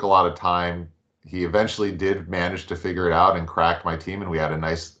 It took a lot of time. He eventually did manage to figure it out and cracked my team, and we had a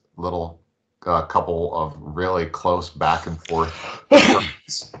nice little couple of really close back and forth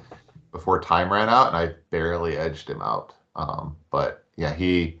before time ran out, and I barely edged him out. But yeah,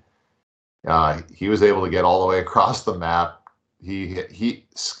 he was able to get all the way across the map. The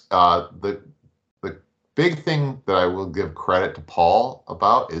big thing that I will give credit to Paul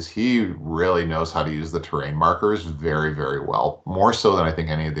about is he really knows how to use the terrain markers very, very well, more so than I think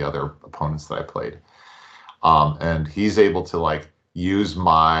any of the other opponents that I played. And he's able to use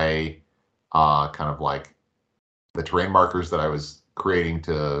my kind of like the terrain markers that I was creating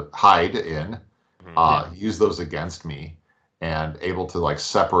to hide in, use those against me, and able to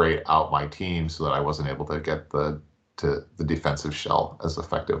separate out my team so that I wasn't able to get the defensive shell as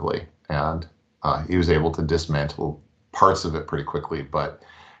effectively. And he was able to dismantle parts of it pretty quickly, but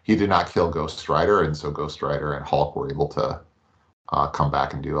he did not kill Ghost Rider, and so Ghost Rider and Hulk were able to come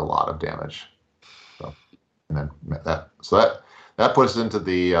back and do a lot of damage. So, and then that puts us into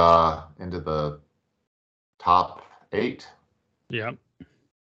the top 8. Yep.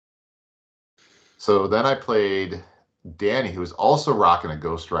 So then I played Danny, who was also rocking a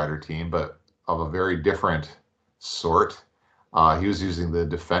Ghost Rider team, but of a very different sort. He was using the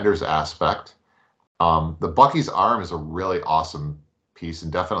Defenders aspect. The Bucky's arm is a really awesome piece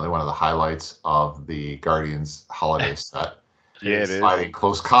and definitely one of the highlights of the Guardians holiday set. Yeah, it is. Fighting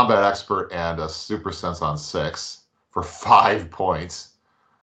close combat expert and a super sense on 6 for 5 points.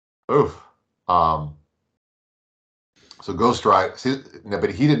 Oof. So Ghost Rider,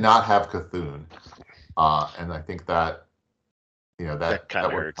 but he did not have Cthulhu, and I think that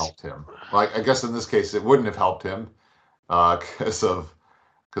that would have helped him. Like I guess in this case it wouldn't have helped him because of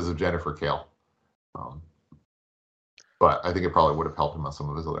Jennifer Kale. But I think it probably would have helped him on some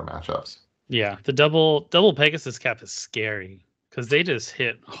of his other matchups. Yeah, the double Pegasus cap is scary because they just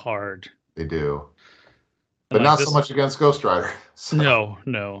hit hard. They do, but not so much against Ghost Rider. So.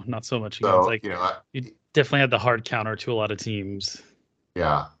 No, not so much against. You definitely had the hard counter to a lot of teams.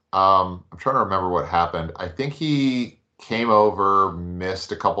 Yeah, I'm trying to remember what happened. I think he came over,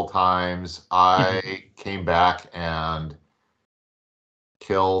 missed a couple times. I came back and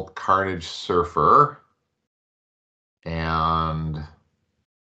killed Carnage Surfer. And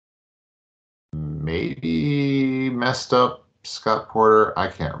maybe messed up Scott Porter. I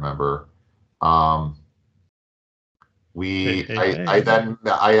can't remember. I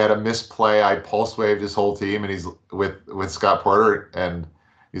had a misplay. I pulse waved his whole team, and he's with Scott Porter, and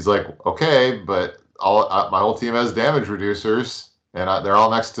he's like, okay, but my whole team has damage reducers, and they're all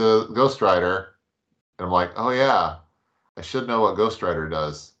next to Ghost Rider, and I'm like, oh yeah, I should know what Ghost Rider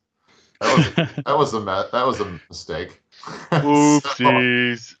does. That was a mistake.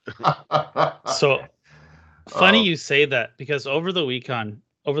 Oopsies. So funny you say that because over the weekend,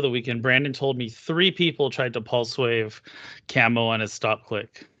 Brandon told me 3 people tried to pulse wave Camo on his stop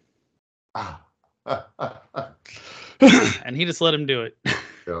click, and he just let him do it.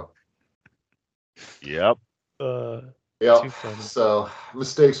 Yep. So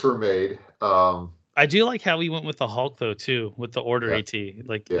mistakes were made. I do like how he went with the Hulk though too, with the Order AT.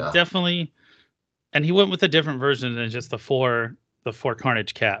 Definitely, and he went with a different version than just the four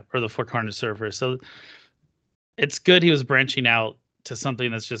Carnage cap or the 4 Carnage Surfers. So it's good he was branching out to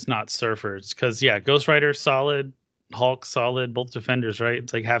something that's just not Surfers. Because Ghost Rider solid, Hulk solid, both Defenders, right?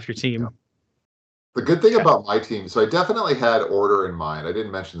 It's like half your team. Yeah. The good thing about my team, so I definitely had Order in mind. I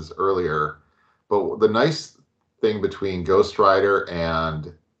didn't mention this earlier, but the nice thing between Ghost Rider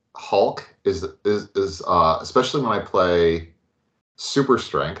and Hulk is especially when I play super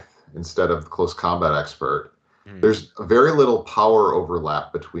strength instead of close combat expert, there's very little power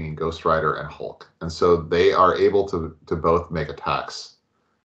overlap between Ghost Rider and Hulk, and so they are able to both make attacks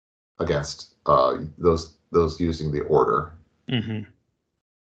against those using the Order. Mm-hmm.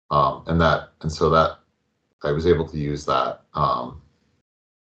 And so that I was able to use that.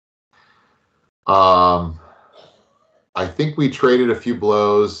 I think we traded a few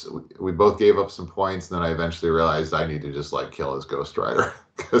blows. We both gave up some points, and then I eventually realized I need to just kill his Ghost Rider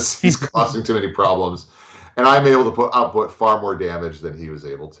because he's causing too many problems, and I'm able to output far more damage than he was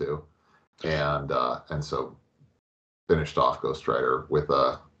able to, and so finished off Ghost Rider with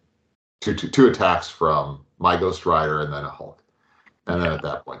two attacks from my Ghost Rider and then a Hulk, and then at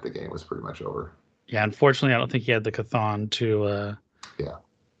that point the game was pretty much over. Yeah, unfortunately, I don't think he had the Chthon to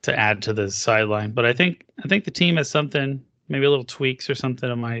add to the sideline. But I think the team has something, maybe a little tweaks or something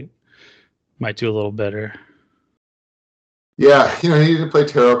that might do a little better. Yeah, he needed to play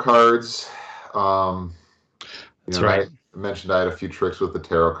tarot cards. That's right. I mentioned I had a few tricks with the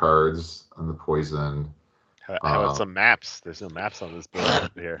tarot cards and the poison. How about some maps? There's no maps on this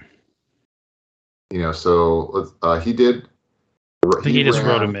board here. So he did. I think he just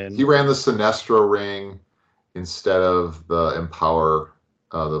wrote them in. He ran the Sinestro ring instead of the Empower,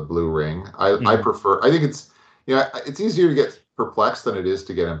 the blue ring. I prefer. I think it's easier to get Perplex than it is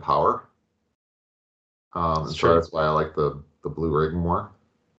to get Empower. So that's why I like the blue ring more.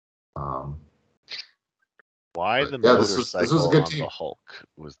 Why the motorcycle this was a good on team. the Hulk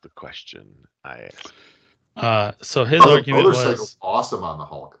was the question I asked. So his argument was awesome on the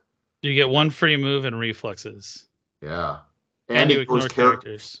Hulk. You get 1 free move and reflexes. Yeah. And you ignore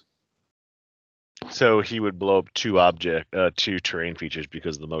characters. So he would blow up 2 terrain features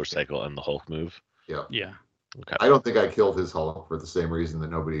because of the motorcycle and the Hulk move. Yeah. Yeah. Okay. I don't think I killed his Hulk for the same reason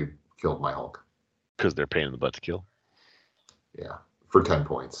that nobody killed my Hulk. Because they're pain in the butt to kill. Yeah. For 10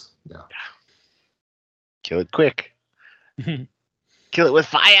 points. Yeah. Kill it quick. Kill it with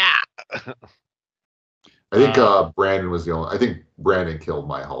fire. I think Brandon was the only. I think Brandon killed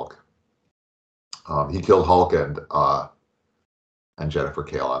my Hulk. He killed Hulk and Jennifer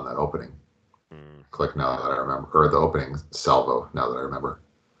Kale on that opening click. Now that I remember, or the opening salvo. Now that I remember,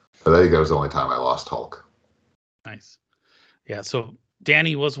 but I think that was the only time I lost Hulk. Nice. Yeah, so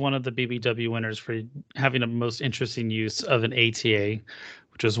Danny was one of the BBW winners for having the most interesting use of an ATA,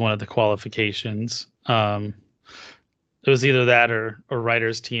 which was one of the qualifications. It was either that or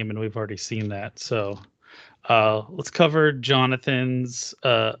writer's team, and we've already seen that. So let's cover Jonathan's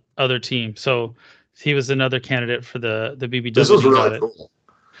other team. So he was another candidate for the BBW. This was really cool.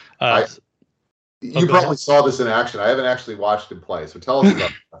 You probably ahead. saw this in action. I haven't actually watched him play, so tell us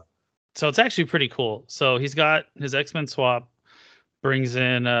about that. So it's actually pretty cool. So he's got his X-Men swap, brings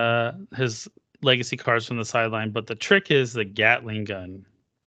in his legacy cards from the sideline, but the trick is the Gatling gun.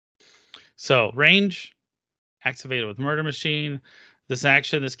 So range, activated with Murder Machine. This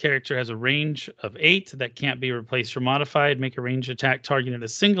character has a range of 8 that can't be replaced or modified. Make a ranged attack targeting a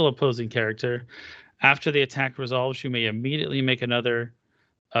single opposing character. After the attack resolves, you may immediately make another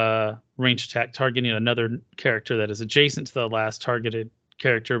ranged attack targeting another character that is adjacent to the last targeted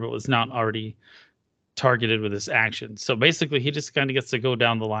character but was not already targeted with this action. So basically, he just kind of gets to go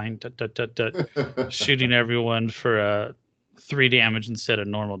down the line, shooting everyone for 3 damage instead of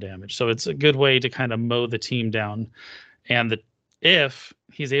normal damage. So it's a good way to kind of mow the team down. And if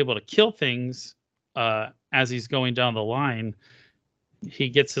he's able to kill things as he's going down the line, he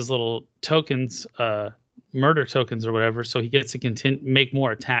gets his little tokens, murder tokens or whatever, so he gets to make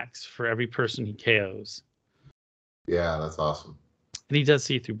more attacks for every person he KOs. Yeah, that's awesome. And he does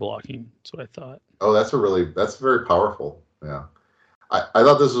see through blocking. That's what I thought. Oh, that's very powerful. Yeah. I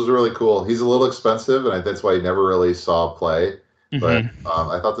thought this was really cool. He's a little expensive, and that's why he never really saw play. But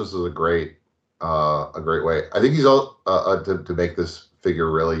I thought this was a great way. I think he's all to make this figure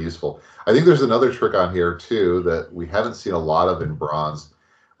really useful. I think there's another trick on here too that we haven't seen a lot of in bronze,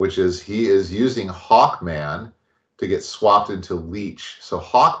 which is he is using Hawkman to get swapped into Leech. So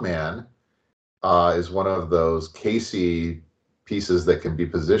Hawkman is one of those Casey pieces that can be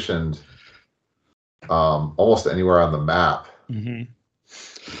positioned almost anywhere on the map.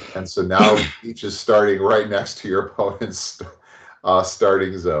 And so now Leech is starting right next to your opponent's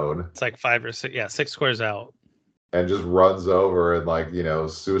starting zone. It's like 5 or 6, 6 squares out. And just runs over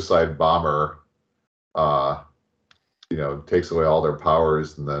and suicide bomber, takes away all their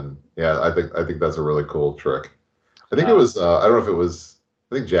powers, and then I think that's a really cool trick. I think it was I don't know if it was,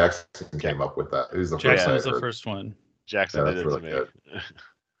 I think Jackson came up with that. Who's the Jackson was the first one. Jackson did it really to me. good.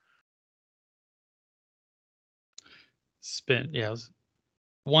 Spin, it was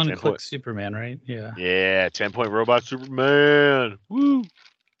 1-click Superman, right? Yeah. Yeah, 10-point robot Superman. Woo!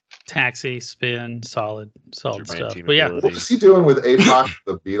 Taxi, spin, solid Superman stuff. team But yeah, abilities. What was he doing with APOC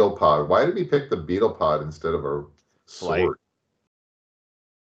the Beetle Pod? Why did he pick the Beetle Pod instead of a sword?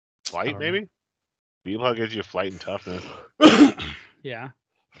 Flight, maybe? Beetle Pod gives you flight and toughness. Yeah.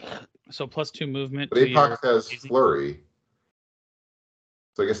 So +2 movement. But APOC has flurry.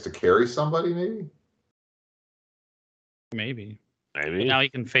 So I guess to carry somebody, maybe? Maybe. Maybe. But now he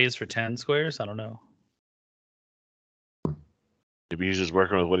can phase for 10 squares? I don't know. Maybe he's just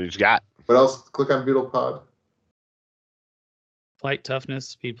working with what he's got. What else? Click on Beetle Pod. Flight, toughness,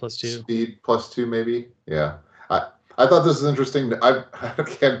 speed +2. Speed +2, maybe? Yeah. I thought this was interesting. I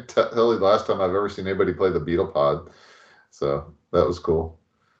can't tell you the last time I've ever seen anybody play the Beetle Pod. So that was cool.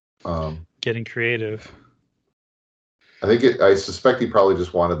 Getting creative. I suspect he probably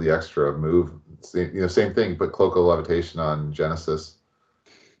just wanted the extra move. Same thing, put Cloak of Levitation on Genesis.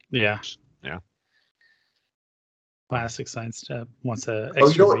 Yeah. Yeah. Classic science step. Wants a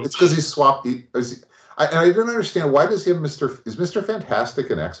extra reach. It's because he swapped. I didn't understand, why does he have is Mr. Fantastic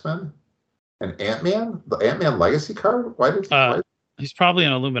an X-Men? An Ant-Man? The Ant-Man Legacy card? He's probably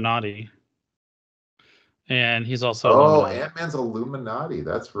an Illuminati. And he's also Ant-Man's Illuminati.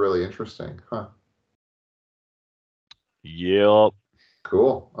 That's really interesting. Huh. Yep.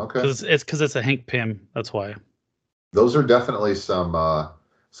 Cool. Okay. Because it's a Hank Pym. That's why. Those are definitely some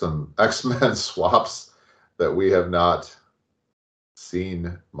X-Men swaps that we have not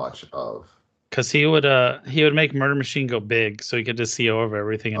seen much of. Because he would make Murder Machine go big, so he could just see over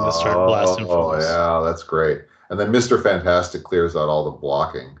everything and just start blasting fools. Oh yeah, that's great. And then Mr. Fantastic clears out all the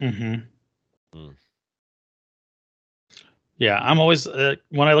blocking. Yeah, I'm always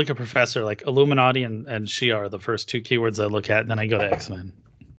when I look at Professor, like Illuminati and Shia are the first 2 keywords I look at, and then I go to X-Men.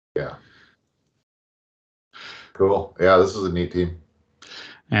 Yeah. Cool. Yeah, this is a neat team.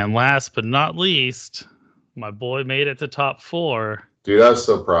 And last but not least, my boy made it to top 4. Dude, I was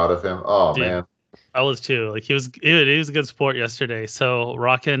so proud of him. Oh, Dude, man. I was too. Like he was a good sport yesterday. So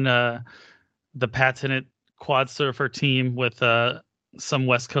rocking the patented quad surfer team with some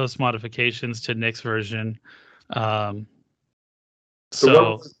West Coast modifications to Nick's version.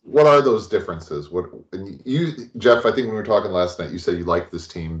 So what are those differences? You, Jeff, I think when we were talking last night, you said you liked this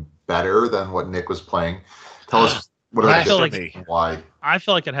team better than what Nick was playing. Tell us what I are feel the why. I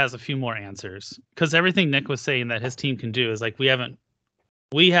feel like it has a few more answers because everything Nick was saying that his team can do is like we haven't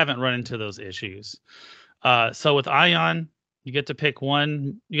run into those issues. So with Ion, you get to pick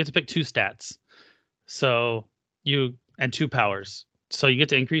two stats. So and 2 powers. So you get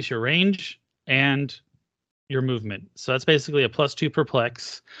to increase your range and your movement. So that's basically a +2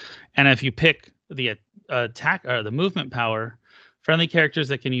 perplex. And if you pick the attack or the movement power, friendly characters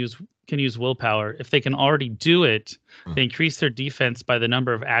that can use willpower, if they can already do it, they increase their defense by the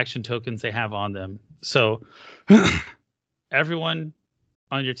number of action tokens they have on them. So everyone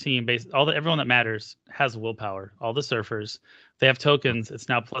on your team, everyone that matters has willpower. All the surfers, they have tokens. It's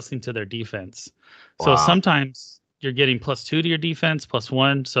now plussing to their defense. So sometimes you're getting +2 to your defense,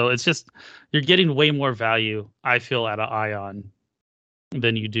 +1. So it's just you're getting way more value, I feel, out of Ion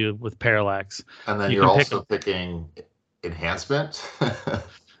than you do with Parallax. And then you're also picking enhancement.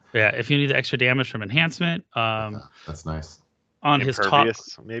 Yeah, if you need the extra damage from enhancement, that's nice. On his top,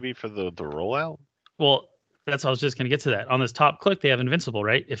 maybe for the rollout. Well, that's I was just going to get to that. On this top click, they have invincible,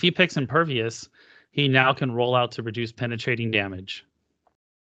 right? If he picks impervious, he now can roll out to reduce penetrating damage.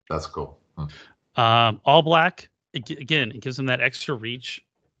 That's cool. All black, it gives him that extra reach.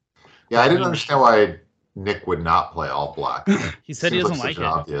 Yeah, I didn't understand why Nick would not play all black. He said he doesn't like it.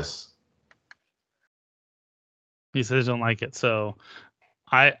 Obvious. He says he doesn't like it. So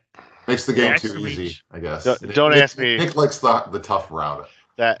makes the game too easy, I guess. Don't ask me. Nick likes the tough route.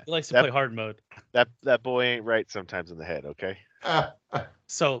 He likes to play hard mode. That boy ain't right sometimes in the head, okay?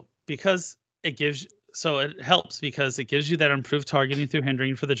 So because it helps because it gives you that improved targeting through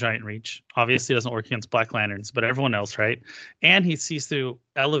hindering for the giant reach. Obviously, it doesn't work against Black Lanterns, but everyone else, right? And he sees through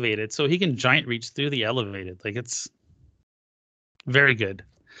elevated, so he can giant reach through the elevated. Like it's very good.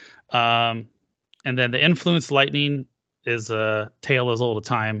 And then the influence lightning is a tale as old a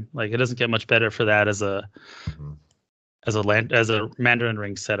time. Like it doesn't get much better for that as a Mandarin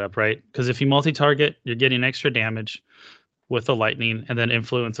ring setup, right? Because if you multi-target, you're getting extra damage with the lightning, and then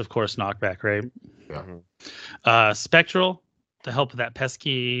influence, of course, knockback, right? Yeah. Spectral to help with that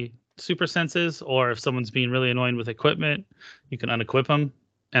pesky super senses, or if someone's being really annoying with equipment, you can unequip them,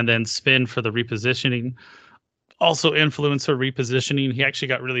 and then spin for the repositioning. Also, influencer repositioning. He actually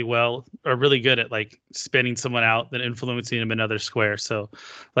got really good at like spinning someone out, then influencing him another square. So,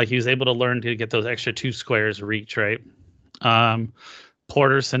 like he was able to learn to get those extra 2 squares reach, right?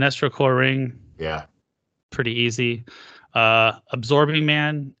 Porter Sinestro core ring. Yeah. Pretty easy. Absorbing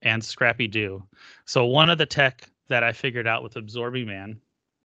Man and Scrappy Doo. So one of the tech that I figured out with Absorbing Man,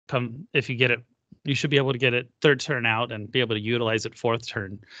 if you get it, you should be able to get it 3rd turn out and be able to utilize it 4th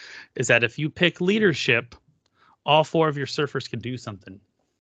turn, is that if you pick leadership, all 4 of your surfers can do something.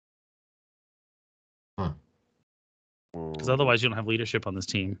 Because otherwise you don't have leadership on this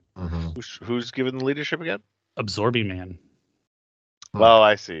team. Who's given the leadership again? Absorbing Man. Oh,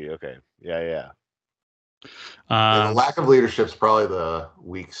 I see. Okay. Yeah. The lack of leadership is probably the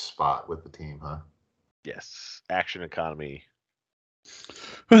weak spot with the team, huh? Yes. Action economy.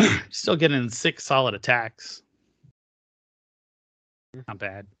 Still getting 6 solid attacks. Not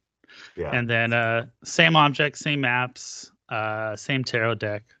bad. Yeah. And then same object, same maps, same tarot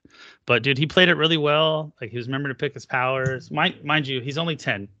deck. But dude, he played it really well. Like he was remembering to pick his powers. Mind you, he's only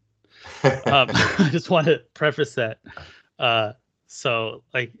 10. I just want to preface that. So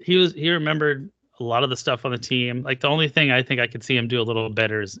like he remembered a lot of the stuff on the team. Like the only thing I think I could see him do a little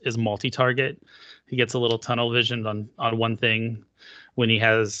better is multi-target. He gets a little tunnel vision on one thing when he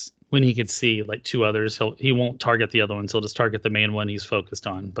could see like 2 others. He won't target the other ones. He'll just target the main one he's focused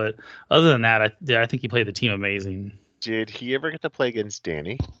on. But other than that, I think he played the team amazing. Did he ever get to play against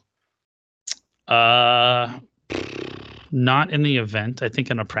Danny? Not in the event. I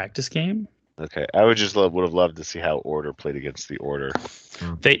think in a practice game. Okay, I would have loved to see how Order played against the Order.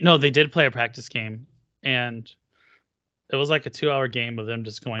 They did play a practice game, and it was like a 2-hour game of them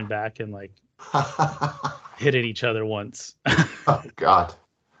just going back and like hitting each other once. Oh God.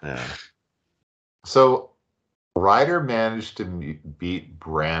 Yeah. So Ryder managed to beat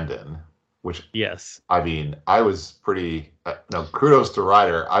Brandon, which yes. I mean, I was pretty. No, kudos to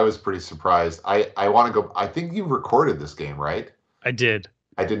Ryder. I was pretty surprised. I want to go. I think you recorded this game, right? I did.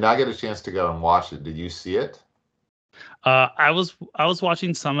 I did not get a chance to go and watch it. Did you see it? I was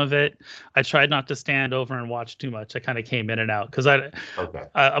watching some of it. I tried not to stand over and watch too much. I kind of came in and out because I'm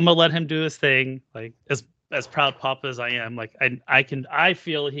gonna let him do his thing. Like as proud papa as I am, like I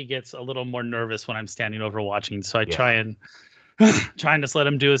feel he gets a little more nervous when I'm standing over watching. So I try and just let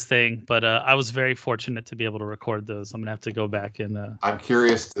him do his thing. But I was very fortunate to be able to record those. I'm gonna have to go back and. I'm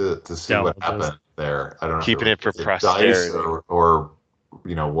curious to see what happened there. I don't know. Keeping it for posterity, or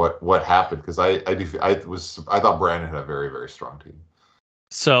what happened, because I thought Brandon had a very, very strong team.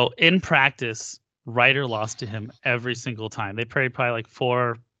 So in practice, Ryder lost to him every single time. They played probably like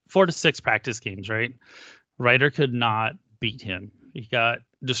four to six practice games, right? Ryder could not beat him. He got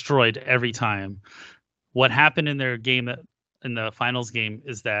destroyed every time. What happened in their game, in the finals game,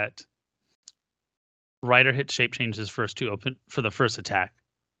 is that Ryder hit shape change his first two open for the first attack.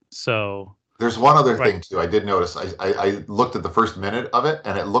 So there's one other thing too. I did notice. I looked at the first minute of it,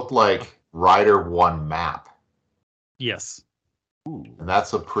 and it looked like Ryder won map. Yes. Ooh. And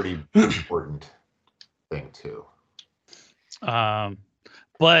that's a pretty important thing too.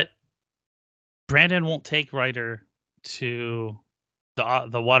 But Brandon won't take Ryder to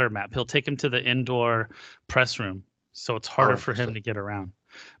the water map. He'll take him to the indoor press room, so it's harder for him to get around,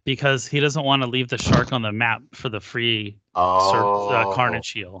 because he doesn't want to leave the shark on the map for the free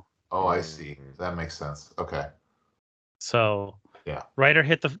Carnage heal. Oh, I see. That makes sense. Okay. So yeah, Ryder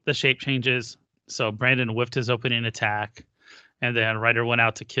hit the shape changes, so Brandon whiffed his opening attack, and then Ryder went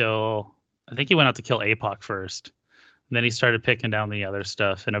out to kill. I think he went out to kill APOC first. And then he started picking down the other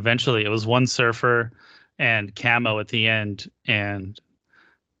stuff, and eventually it was one surfer and camo at the end, and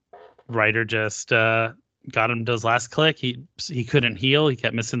Ryder just got him to his last click. He couldn't heal. He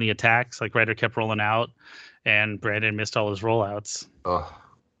kept missing the attacks. Like, Ryder kept rolling out, and Brandon missed all his rollouts. Oh,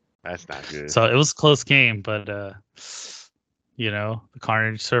 that's not good. So it was a close game, but the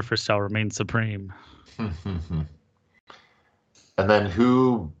Carnage surfer style remained supreme. And then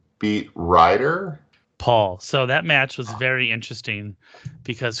who beat Ryder? Paul. So that match was very interesting,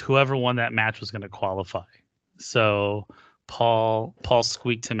 because whoever won that match was going to qualify. So Paul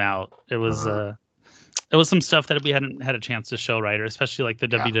squeaked him out. It was some stuff that we hadn't had a chance to show Ryder, especially like the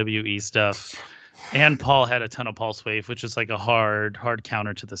WWE stuff. And Paul had a ton of pulse wave, which is like a hard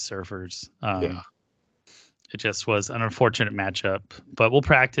counter to the surfers. It just was an unfortunate matchup, but we'll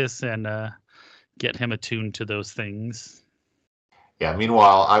practice and get him attuned to those things. Yeah.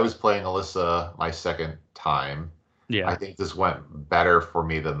 Meanwhile, I was playing Alyssa my second time. Yeah. I think this went better for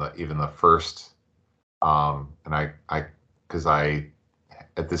me than even the first. And because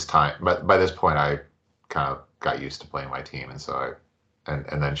at this time, but by this point, I kind of got used to playing my team, and so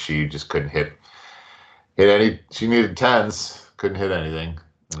and then she just couldn't hit any. She needed tens, couldn't hit anything,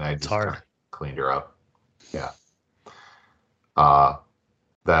 and I just kind of cleaned her up. Yeah.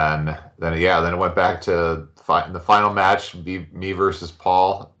 Then it went back to the final match, me versus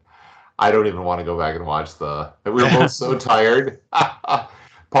Paul. I don't even want to go back and watch we were both so tired.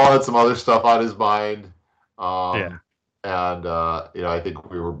 Paul had some other stuff on his mind. And I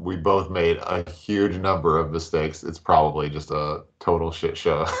think we both made a huge number of mistakes. It's probably just a total shit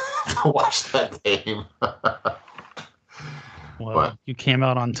show to watch that game. Well, you came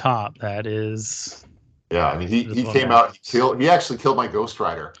out on top. That is. Yeah, I mean, he came out. He actually killed my Ghost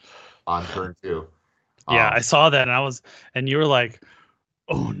Rider on turn 2. Yeah, I saw that, and you were like,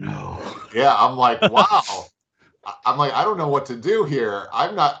 "Oh no." Yeah, I'm like, wow. I'm like, I don't know what to do here.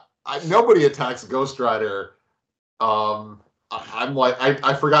 Nobody attacks Ghost Rider. I'm like,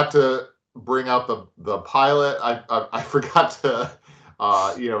 I forgot to bring out the pilot. I forgot to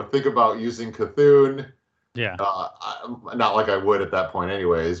think about using Cthulhu. Yeah. Not like I would at that point,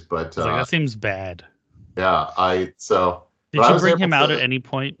 anyways. But that seems bad. Yeah, Did you bring him out at any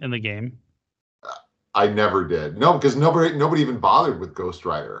point in the game? I never did. No, because nobody even bothered with Ghost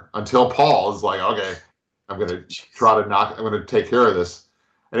Rider until Paul is like, okay, I'm gonna I'm gonna take care of this.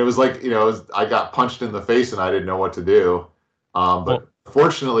 And it was like, I got punched in the face and I didn't know what to do. But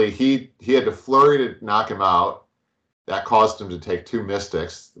fortunately, he had to flurry to knock him out. That caused him to take 2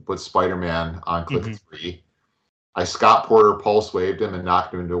 mystics, put Spider-Man on click 3. I Scott Porter pulse waved him and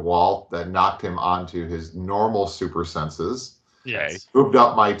knocked him into a wall. That knocked him onto his normal super senses. Yes. Moved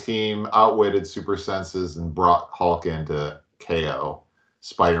up my team, outwitted super senses, and brought Hulk into KO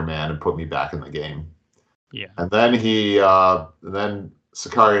Spider-Man and put me back in the game. Yeah. And then then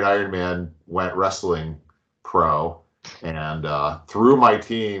Sakari and Iron Man went wrestling pro and threw my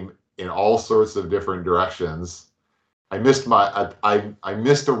team in all sorts of different directions. I missed I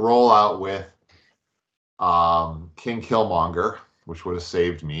missed a rollout with King Killmonger, which would have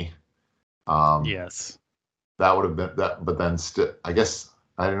saved me. Yes. That would have been that, but then I guess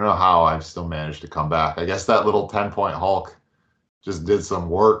I don't know how I've still managed to come back. I guess that little 10-point Hulk just did some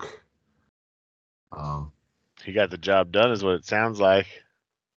work. He got the job done, is what it sounds like.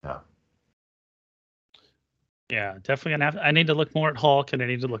 Yeah. Yeah, definitely I need to look more at Hulk, and I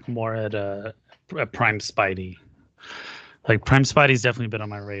need to look more at Prime Spidey. Like, Prime Spidey's definitely been on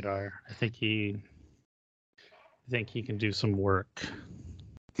my radar. I think he can do some work.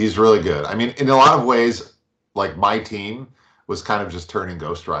 He's really good. I mean, in a lot of ways, like, my team was kind of just turning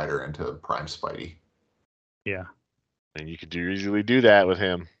Ghost Rider into Prime Spidey. Yeah. And you could easily do that with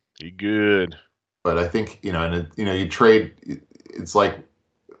him. He good. But I think, you trade. It's like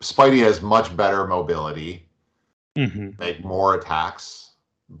Spidey has much better mobility, make more attacks,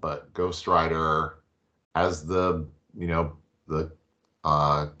 but Ghost Rider has the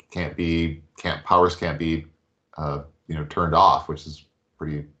powers can't be turned off, which is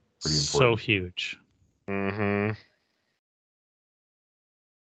pretty important. So huge. Mm-hmm.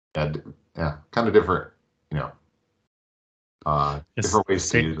 Yeah, kind of different, different ways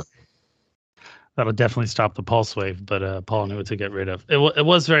to use them. That'll definitely stop the pulse wave, but Paul knew what to get rid of. It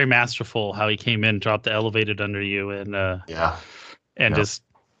was very masterful how he came in, dropped the elevated under you, and just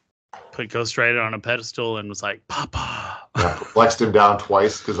put Ghost Rider on a pedestal and was like, Papa. Yeah, flexed him down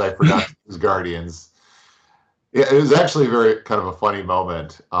twice because I forgot to use Guardians. Yeah, it was actually very kind of a funny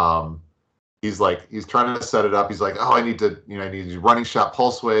moment. He's trying to set it up. He's like, oh, I need to running shot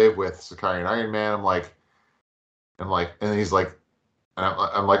pulse wave with Sakai and Iron Man. I'm like, and he's like, and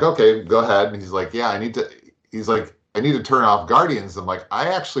I'm like, okay, go ahead. And he's like, yeah, I need to turn off Guardians. I'm like, I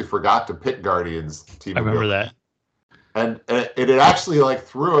actually forgot to pick Guardians. I remember that. And it actually like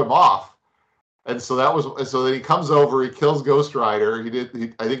threw him off. And so then he comes over, he kills Ghost Rider. I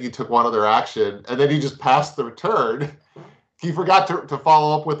think he took one other action, and then he just passed the turn. He forgot to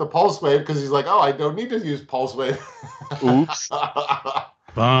follow up with the pulse wave because he's like, oh, I don't need to use pulse wave. Oops.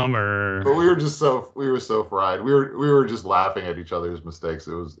 Bummer. But we were so fried. We were just laughing at each other's mistakes.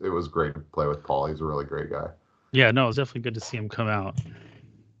 It was great to play with Paul. He's a really great guy. Yeah, no, it's definitely good to see him come out.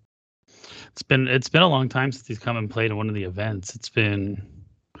 It's been a long time since he's come and played in one of the events. It's been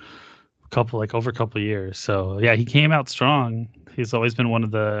over a couple of years. So yeah, he came out strong. He's always been one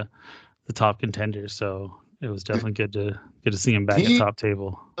of the top contenders. So it was definitely good to see him back at top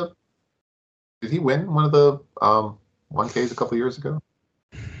table. Did he win one of the 1Ks a couple of years ago?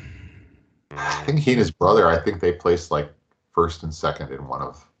 I think he and his brother. I think they placed like first and second in one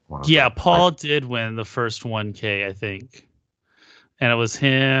of. Yeah, Paul did win the first 1K, I think, and it was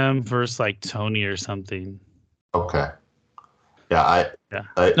him versus like Tony or something. Okay. Yeah,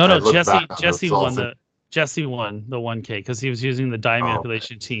 Jesse won the 1K because he was using the die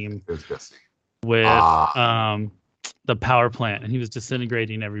manipulation team with the power plant, and he was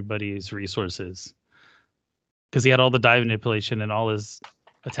disintegrating everybody's resources because he had all the die manipulation and all his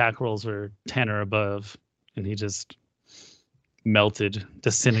attack rolls were 10 or above, and he just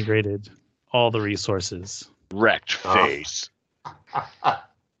disintegrated all the resources. Wrecked face.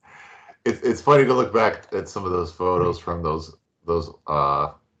 It's funny to look back at some of those photos from those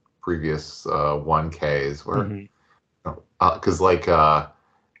previous 1Ks where because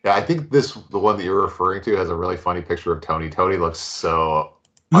I think the one that you're referring to has a really funny picture of Tony. Tony looks so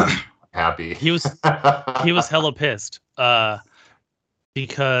unhappy. He was hella pissed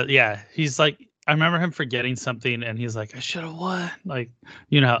because he's like, I remember him forgetting something and he's like, I should have won. Like,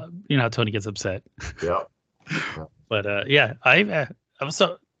 you know how Tony gets upset. Yeah. But I'm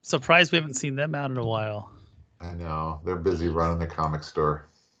so surprised we haven't seen them out in a while. I know. They're busy running the comic store.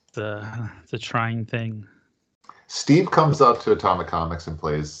 It's a trying thing. Steve comes out to Atomic Comics and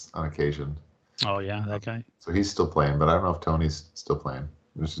plays on occasion. Oh yeah, that guy. So he's still playing, but I don't know if Tony's still playing.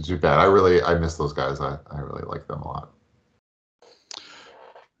 Which is too bad. I miss those guys. I really like them a lot.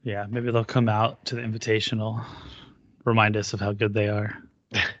 Yeah, maybe they'll come out to the Invitational, remind us of how good they are.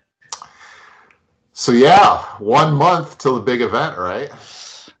 So yeah, 1 month till the big event, right?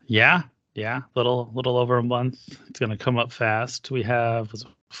 Yeah, little over a month. It's gonna come up fast. We have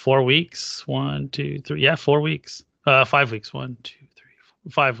 4 weeks. 1, 2, 3. Yeah, 4 weeks. 5 weeks. 1, 2, 3,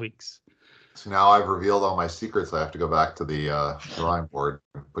 4, 5 weeks. So now I've revealed all my secrets. I have to go back to the drawing board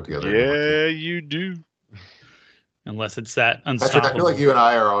and put together. Yeah, you do. Unless it's that unstoppable. I feel like you and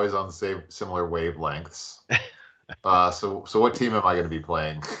I are always on the similar wavelengths. So what team am I going to be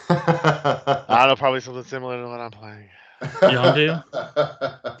playing? I don't know, probably something similar to what I'm playing. Yondu?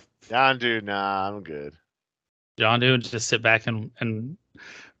 Nah, I'm good. Yondu, just sit back and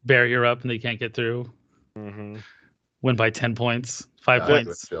barrier up and they can't get through. Mm-hmm. Win by 10 points, 5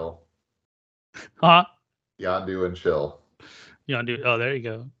 points. Chill. Huh? Yondu and chill. Yondu. Oh, there you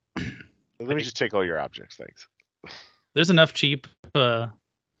go. Let me just take all your objects, thanks. There's enough cheap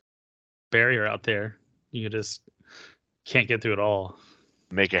barrier out there. You just can't get through it all.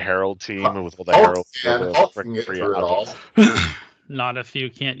 Make a Herald team with all the Heralds. Free objects. Not if you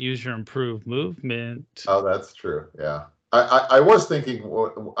can't use your improved movement. Oh, that's true. Yeah. I was thinking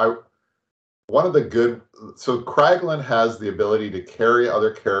one of the good. So Kraglin has the ability to carry other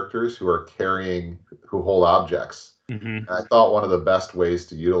characters who hold objects. Mm-hmm. And I thought one of the best ways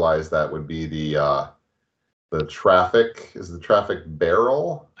to utilize that would be the the traffic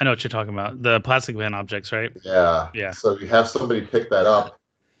barrel. I know what you're talking about. The plastic van objects, right? Yeah. Yeah. So you have somebody pick that up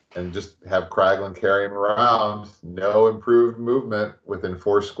and just have Kraglin carry him around. No improved movement within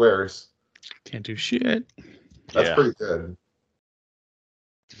 4 squares. Can't do shit. That's pretty good.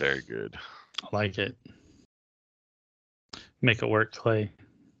 It's very good. I like it. Make it work, Clay.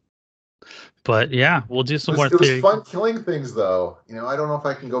 But yeah, we'll do some more theory. It was fun killing things, though. You know, I don't know if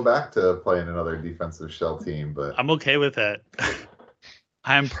I can go back to playing another defensive shell team, but I'm okay with that.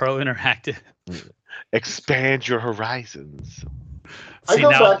 I'm pro interactive. Expand your horizons. See,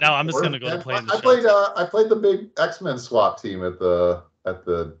 now I'm just gonna go to play in the I played the big X-Men swap team at the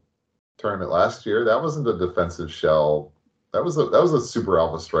tournament last year. That wasn't a defensive shell. That was a Super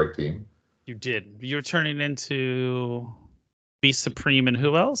Alpha Strike team. You did. You were turning into Beast Supreme and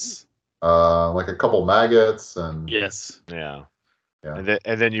who else? Like a couple maggots and yes. Yeah. And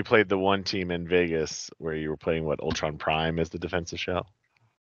then you played the one team in Vegas where you were playing Ultron Prime as the defensive shell.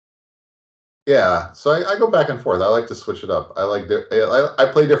 Yeah, so I go back and forth. I like to switch it up. I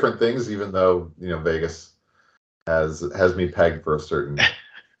play different things, even though Vegas has me pegged for a certain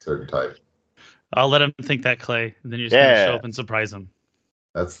type. I'll let him think that, Clay, and then you're just gonna show up and surprise him.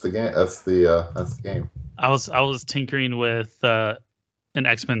 That's the game. That's the game. I was tinkering with an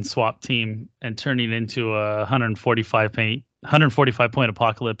X-Men swap team and turning into a 145 point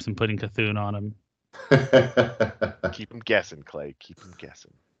apocalypse and putting Cthulhu on him. Keep him guessing, Clay. Keep him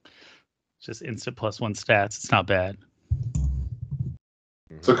guessing. Just instant +1 stats. It's not bad.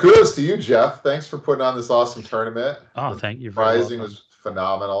 So kudos to you, Jeff. Thanks for putting on this awesome tournament. Oh, thank you. Pricing was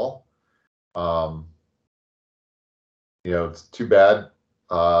phenomenal. It's too bad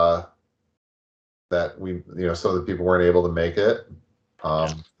that we, some of the people weren't able to make it.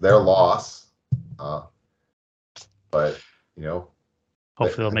 Their loss. But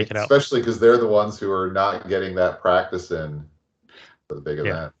hopefully they'll make it out. Especially because they're the ones who are not getting that practice in for the big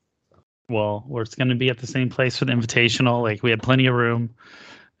event. Well, we're going to be at the same place for the Invitational. Like, we had plenty of room.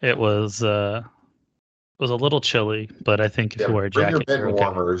 It was a little chilly, but I think if you wear a jacket, bring your hand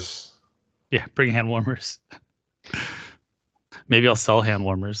warmers. Yeah, bring hand warmers. Maybe I'll sell hand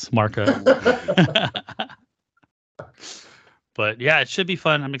warmers. Marco. But yeah, it should be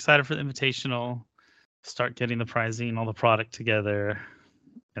fun. I'm excited for the Invitational. Start getting the prizing, all the product together,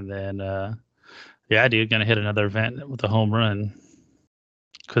 and then gonna hit another event with a home run.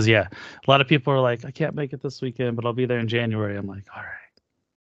 Because a lot of people are like, I can't make it this weekend, but I'll be there in January. I'm like, all right.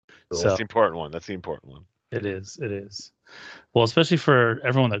 So that's the important one. It is. Well, especially for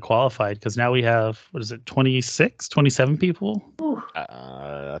everyone that qualified, because now we have, 26, 27 people?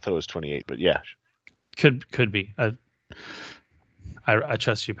 I thought it was 28, but yeah. Could be. I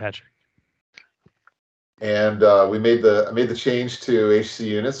trust you, Patrick. And I made the change to HC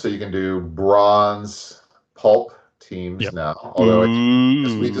units, so you can do bronze pulp teams now. Although,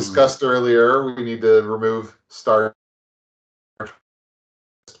 as we discussed earlier, we need to remove Star,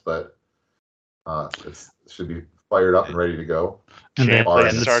 but it should be fired up and ready to go. Can't play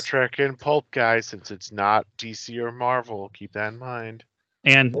Star Trek and pulp, guys, since it's not DC or Marvel. Keep that in mind.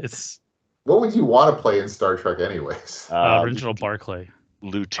 And it's what would you want to play in Star Trek, anyways? Original Barclay,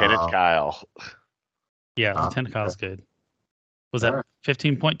 Lieutenant Kyle. Yeah, Lieutenant Kyle's good. Was that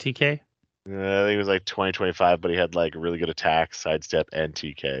 15-point TK? I think it was like 20-25, but he had like really good attack, sidestep, and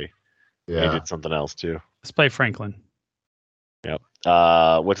TK. Yeah, he did something else too. Let's play Franklin. Yep.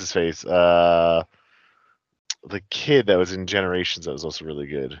 What's his face? The kid that was in Generations that was also really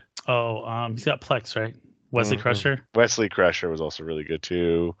good. Oh, he's got Plex, right? Wesley Crusher. Wesley Crusher was also really good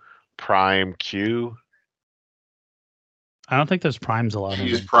too. Prime Q. I don't think there's primes a lot. You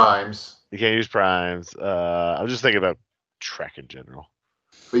use primes. You can't use primes. I was just thinking about Trek in general.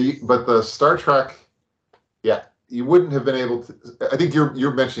 But the Star Trek, you wouldn't have been able to. I think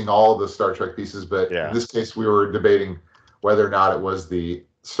you're mentioning all of the Star Trek pieces, but in this case, we were debating whether or not it was the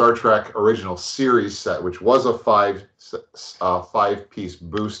Star Trek original series set, which was a five-piece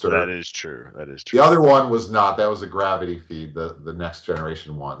booster. That is true. The other one was not. That was a gravity feed. The Next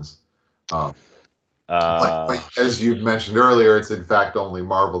Generation ones. As you mentioned earlier, it's in fact only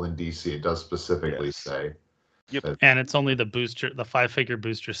Marvel and DC. It does specifically say. Yep. And it's only the 5-figure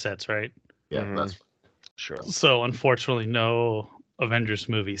booster sets, right? Yeah, that's sure. So unfortunately, no Avengers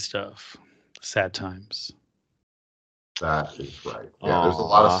movie stuff. Sad times. That is right. Yeah, there's a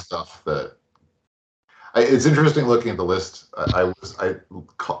lot of stuff that. It's interesting looking at the list. I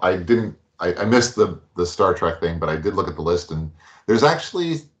missed the Star Trek thing, but I did look at the list, and there's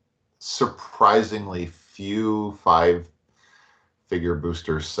actually surprisingly few 5-figure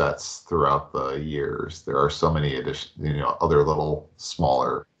booster sets throughout the years. There are so many other little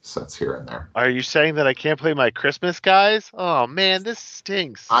smaller sets here and there. Are you saying that I can't play my Christmas guys? Oh man, this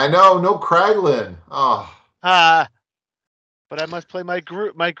stinks. I know, no Kraglin. Oh. But I must play my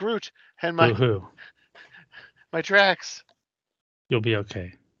Groot, and Woohoo. my Drax. You'll be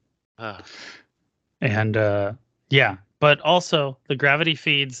okay. And yeah, but also the gravity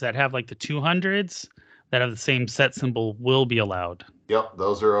feeds that have like the 200s that have the same set symbol will be allowed. Yep,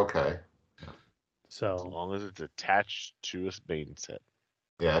 those are okay. So as long as it's attached to a main set.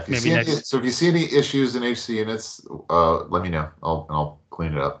 Yeah, if you see any issues in HC units, let me know. I'll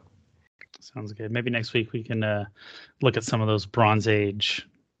clean it up. Sounds good. Maybe next week we can look at some of those Bronze Age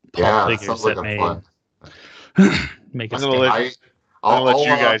figures that made fun. Make I'm gonna let you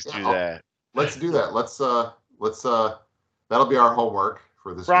guys do that. Let's do that. Let's that'll be our homework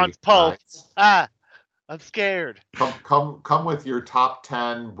for this Bronze week. Pulp. I'm scared. Come with your top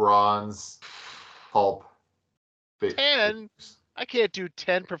 10 Bronze Pulp. 10? I can't do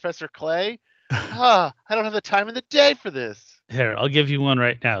 10, Professor Clay. I don't have the time in the day for this. Here, I'll give you one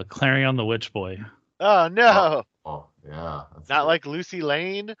right now. Clarion the Witch Boy. Oh, no. Oh yeah. Not like Lucy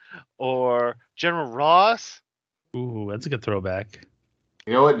Lane or General Ross. Ooh, that's a good throwback.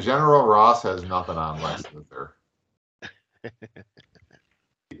 You know what? General Ross has nothing on Lex Luthor.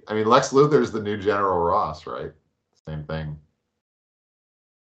 I mean, Lex Luthor is the new General Ross, right? Same thing.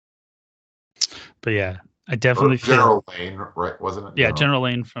 But yeah, I definitely feel General Lane, right? Wasn't it? Yeah, General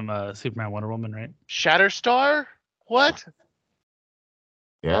Lane from Superman Wonder Woman, right? Shatterstar? What?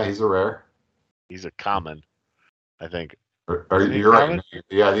 Yeah, he's a rare. He's a common, I think. You're right.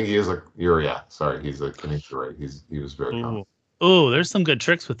 Yeah, I think he is a. Sorry, he's a. Right. He was very common. Oh, there's some good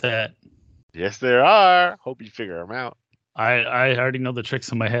tricks with that. Yes, there are. Hope you figure them out. I already know the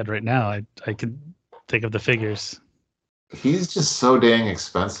tricks in my head right now. I can think of the figures. He's just so dang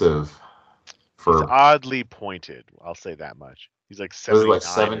expensive. He's oddly pointed. I'll say that much. He's like 79 like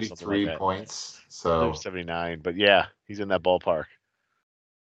 73 like points. So 79, but yeah, he's in that ballpark.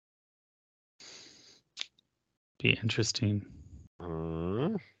 Be interesting.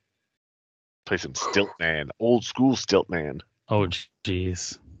 Play some Stiltman, old school Stiltman. Oh,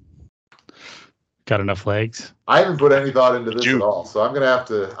 jeez. Got enough legs? I haven't put any thought into this at all, so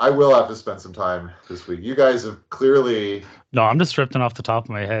I will have to spend some time this week. You guys have clearly. No, I'm just ripping off the top of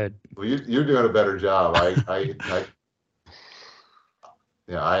my head. Well, you're doing a better job. I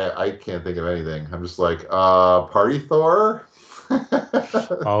can't think of anything. I'm just like, Party Thor?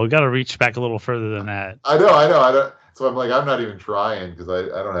 Oh, we got to reach back a little further than that. I know. So I'm like, I'm not even trying because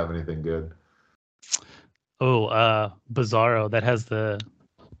I don't have anything good. Oh, Bizarro. That has the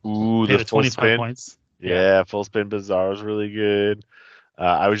 25 spin points. Yeah, full spin Bizarro is really good.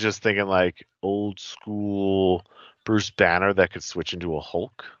 I was just thinking like old school Bruce Banner that could switch into a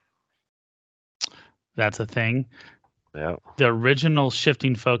Hulk. That's a thing. Yeah. The original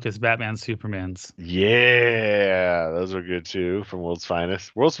shifting focus Batman Supermans. Yeah, those are good too from World's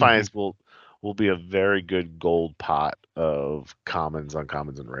Finest. World's Finest will be a very good gold pot of commons,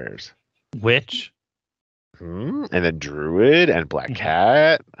 uncommons, and rares. Witch. And then Druid and Black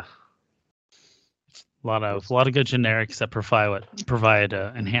Cat. A lot of good generics that provide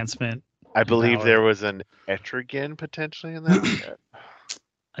enhancement. I believe there was an Etrigan potentially in that set.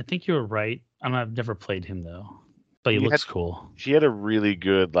 I think you were right. I've never played him though, but he looks cool. He had a really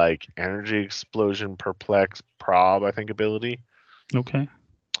good like energy explosion, perplex, prob, I think, ability. Okay.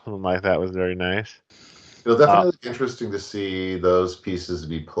 Something like that was very nice. It'll definitely be interesting to see those pieces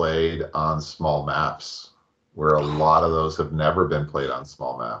be played on small maps, where a lot of those have never been played on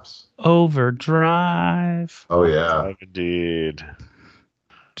small maps. Overdrive. Oh yeah, indeed.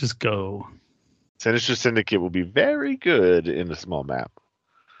 Just go. Sinister Syndicate will be very good in a small map.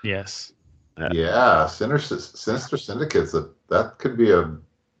 Yes. Yeah, Sinister Syndicates. That could be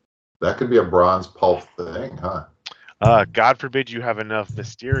a Bronze Pulp thing, huh? God forbid you have enough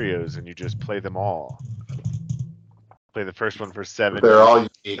Mysterios and you just play them all. Play the first one for 7. But they're all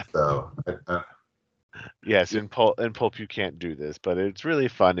unique, though. Yes, in Pulp you can't do this, but it's really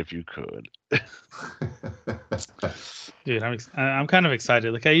fun if you could. Dude, I'm kind of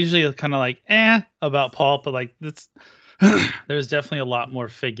excited. Like I usually kind of like about Pulp, but like there's definitely a lot more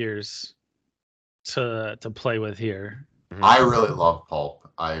figures to play with here. I really love Pulp.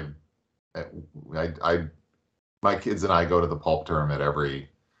 I my kids and I go to the Pulp tournament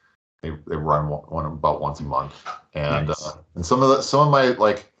they run one about once a month, and nice. And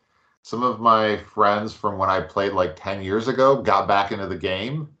some of my friends from when I played like 10 years ago got back into the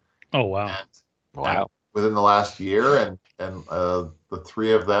game. Oh wow! And within the last year, and the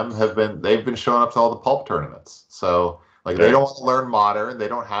 3 of them they've been showing up to all the Pulp tournaments. So like they don't want to learn Modern. They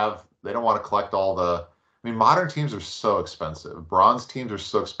don't want to collect all the I mean, modern teams are so expensive. Bronze teams are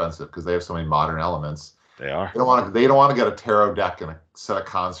so expensive because they have so many modern elements. They are. They don't want to get a tarot deck and a set of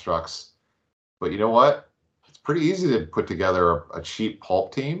constructs. But you know what? It's pretty easy to put together a cheap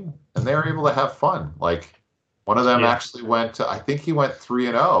pulp team, and they were able to have fun. Like one of them actually went to, I think he went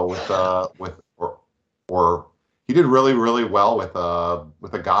 3-0 or he did really, really well with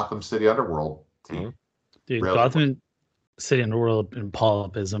a Gotham City Underworld team. Dude, really Gotham City Underworld and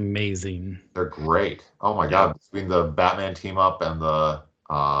Pulp is amazing. They're great. Oh my god, between the Batman team up and the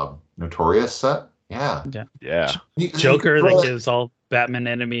Notorious set. Yeah. Joker that gives all Batman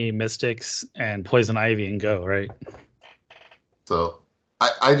enemy mystics and Poison Ivy and go, right? So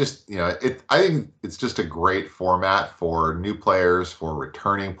I just, I think it's just a great format for new players, for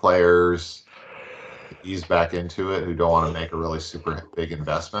returning players to ease back into it who don't want to make a really super big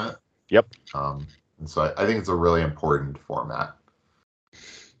investment. Yep. And so I think it's a really important format.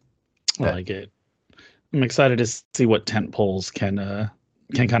 I like it. I'm excited to see what tent poles can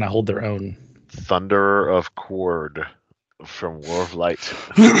kind of hold their own. Thunder of Cord from War of Light.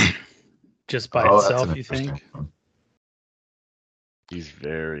 Just by itself, you think? He's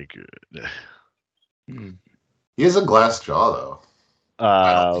very good. He has a glass jaw, though.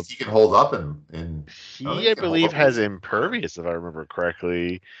 I don't think he can hold up in I believe, has impervious, if I remember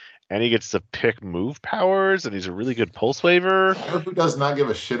correctly. And he gets to pick move powers, and he's a really good pulse waver. You know who does not give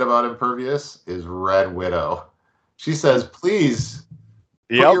a shit about impervious is Red Widow. She says, please.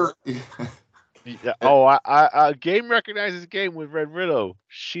 Yep. Game recognizes game with Red Widow.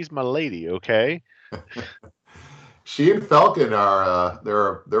 She's my lady, okay? She and Falcon are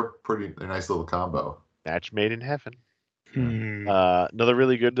they're pretty a nice little combo. Match made in heaven. Another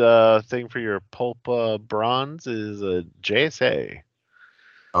really good thing for your pulp bronze is a JSA.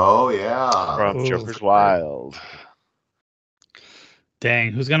 Oh yeah, from Joker's Wild.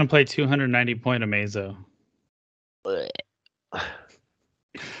 Dang, who's gonna play 290 point Amazo?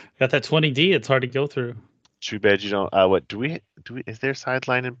 Got that 20D. It's hard to go through. Too bad you don't. What do we? Is there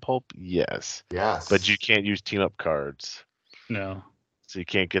sideline in pulp? Yes. But you can't use team up cards. No. So you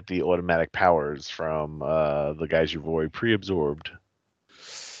can't get the automatic powers from the guys you've already pre-absorbed.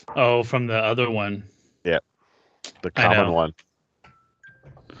 Oh, from the other one. Yeah, the common one.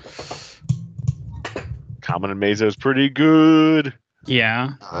 Common Amazo is pretty good.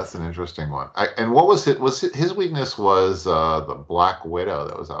 Yeah, that's an interesting one. And what was it? His weakness was the Black Widow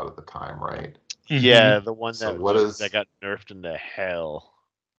that was out at the time, right? Yeah, the one that got nerfed into hell.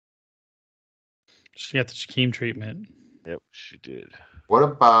 She got the Shaquem treatment. Yep, she did. What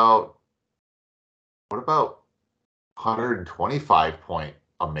about 125 point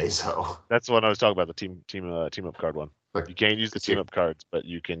Amazo? That's the one I was talking about. The team up card one. Like, you can't use the team up cards, but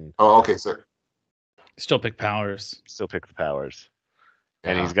you can. Oh, okay, sir. Still pick powers. Still pick the powers.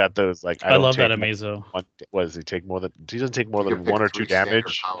 And he's got those like I love that Amazo. What does he take more than? He doesn't take more than 1 or 2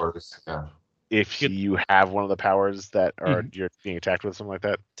 damage. Powers. Yeah. If you have one of the powers that are you're being attacked with, something like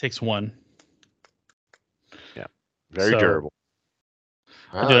that. Takes 1. Yeah. Very durable.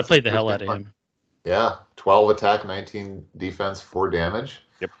 Yeah, dude, I played the hell out of him. Yeah. 12 attack, 19 defense, 4 damage.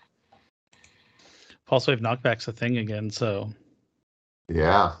 Yep. Pulse wave knockback's a thing again, so.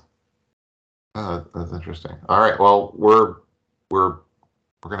 Yeah. That's interesting. All right. Well, we're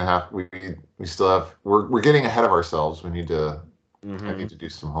gonna have we still have we're getting ahead of ourselves. We need to I need to do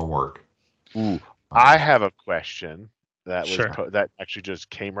some homework. Ooh, I have a question that was that actually just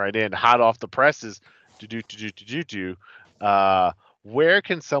came right in, hot off the presses. Where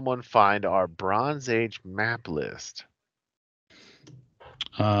can someone find our Bronze Age map list?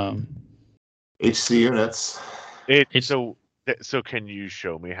 HC units. So can you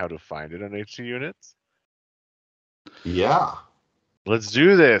show me how to find it on HC units? Yeah. Let's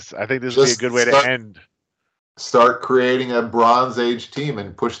do this. I think this would be a good way to end. Start creating a Bronze Age team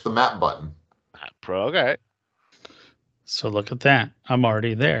and push the map button. Okay. So look at that. I'm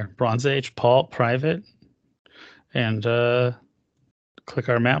already there. Bronze Age, Pulp, Private, and click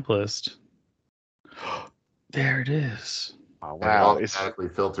our map list. There it is. Oh, wow. It automatically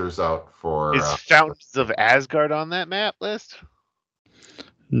filters out for... Is Fountains of Asgard on that map list?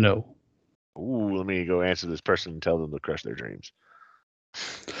 No. Ooh, let me go answer this person and tell them to crush their dreams.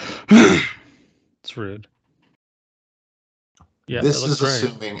 It's rude. Yeah, this is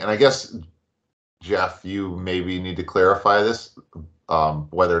assuming, and I guess, Jeff, you maybe need to clarify this,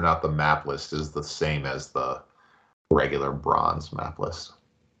 whether or not the map list is the same as the regular bronze map list.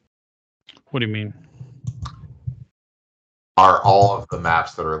 What do you mean? Are all of the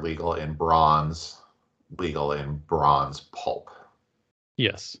maps that are legal in bronze pulp?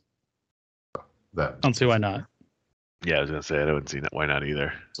 Yes. Then I don't see why not. Yeah, I was gonna say I haven't seen that. Why not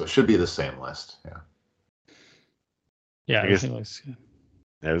either? So it should be the same list. Yeah. Yeah, I guess, it looks good.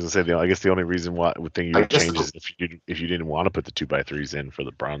 I was gonna say, I guess the only reason why would think you would change is if you didn't want to put the 2x3s in for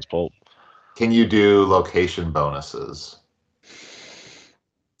the bronze pulp. Can you do location bonuses?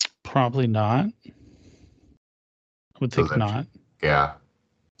 Probably not. I would think not. Yeah.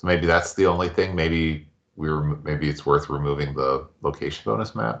 So maybe that's the only thing. Maybe it's worth removing the location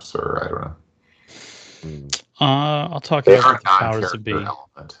bonus maps, or I don't know. I'll talk about the powers that be.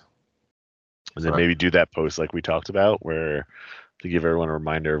 Element. And then maybe do that post like we talked about, where to give everyone a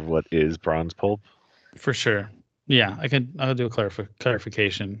reminder of what is bronze pulp. For sure. Yeah, I'll do a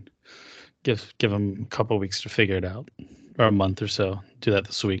clarification. Give them a couple of weeks to figure it out, or a month or so. Do that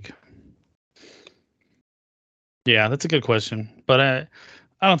this week. Yeah, that's a good question, but I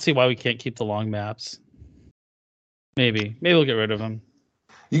don't see why we can't keep the long maps. Maybe we'll get rid of them.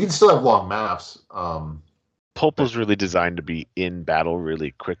 You can still have long maps. Pulp was really designed to be in battle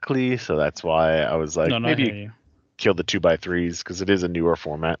really quickly, so that's why I was like, maybe kill the 2x3s because it is a newer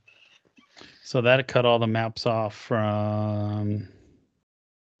format. So that cut all the maps off from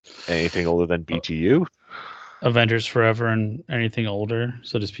anything older than BTU, Avengers Forever, and anything older.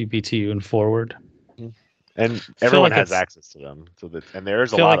 So just be BTU and forward. And everyone has access to them. And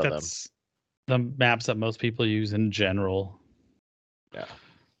there's a lot of them. The maps that most people use in general. Yeah.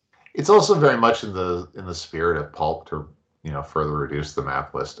 It's also very much in the spirit of Pulp to further reduce the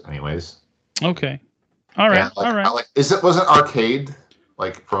map list, anyways. Okay. All right. All right. Wasn't Arcade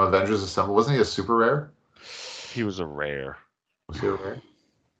like from Avengers Assemble? Wasn't he a super rare? He was a rare. Was he a rare?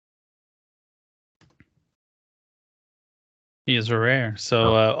 He is a rare.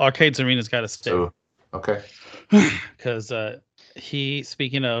 So Arcade's Arena's got to stay. So, okay. Because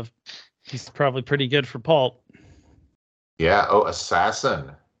speaking of, he's probably pretty good for Pulp. Yeah. Oh,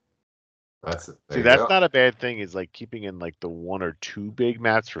 Assassin. That's not a bad thing. Is like keeping in like the one or two big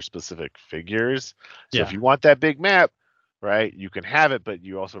maps for specific figures. So if you want that big map, right, you can have it, but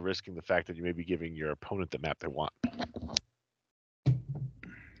you're also risking the fact that you may be giving your opponent the map they want.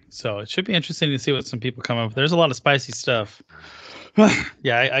 So it should be interesting to see what some people come up with. There's a lot of spicy stuff.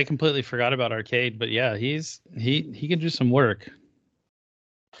 Yeah, I completely forgot about Arcade, but yeah, he can do some work.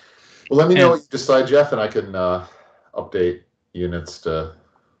 Well, let me know what you decide, Jeff, and I can update units to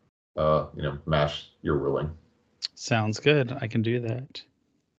match your ruling. Sounds good. I can do that.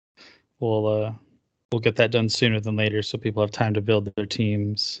 We'll get that done sooner than later, so people have time to build their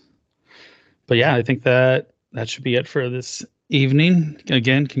teams. But yeah, I think that should be it for this evening.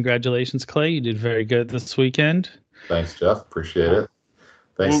 Again, congratulations, Clay. You did very good this weekend. Thanks, Jeff. Appreciate it.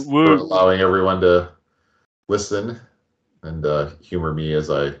 Thanks for allowing everyone to listen and humor me as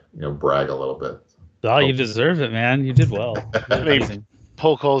I brag a little bit. Oh, you deserve it, man. You did well. Amazing.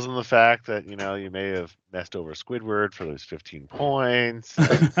 Poke holes in the fact that you may have messed over Squidward for those 15 points.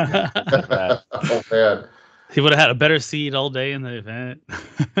 Oh man, he would have had a better seed all day in the event.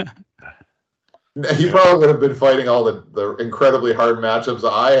 He probably would have been fighting all the incredibly hard matchups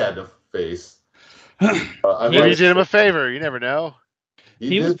I had to face. You did him a favor. You never know.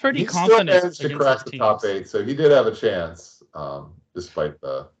 He was pretty confident. He still managed to crack the top 8, so he did have a chance, despite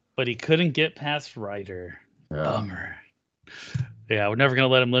the. But he couldn't get past Ryder. Yeah. Bummer. Yeah, we're never gonna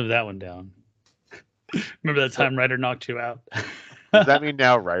let him live that one down. Remember that time Ryder knocked you out? Does that mean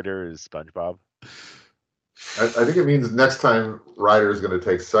now Ryder is SpongeBob? I think it means next time Ryder is going to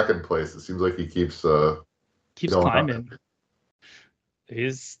take second place. It seems like he keeps climbing.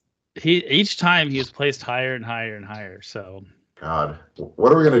 Each time he has placed higher and higher and higher. So God,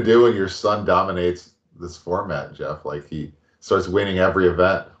 what are we going to do when your son dominates this format, Jeff? Like he starts winning every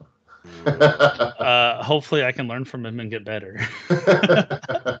event. Hopefully I can learn from him and get better.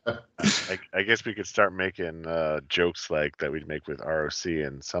 I guess we could start making jokes like that we'd make with ROC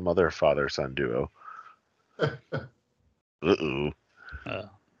and some other father-son duo. I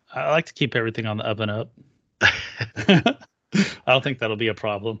like to keep everything on the up and up. I don't think that'll be a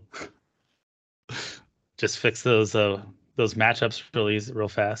problem. Just fix those matchups real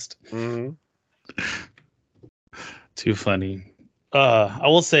fast. Mm-hmm. Too funny. I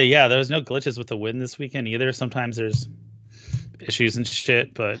will say, yeah, there was no glitches with the win this weekend either. Sometimes there's issues and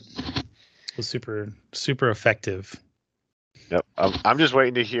shit, but it was super, super effective. Yep. I'm just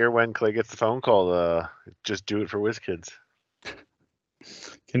waiting to hear when Clay gets the phone call. Just do it for WizKids.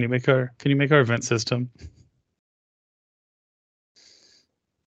 Can you make our event system?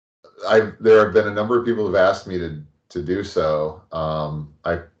 There have been a number of people who've asked me to do so.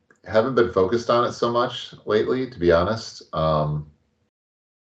 I haven't been focused on it so much lately, to be honest.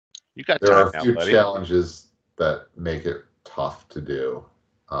 You got there time are a now, few buddy. challenges that make it tough to do.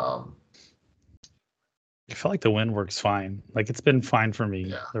 I feel like the win works fine. Like it's been fine for me.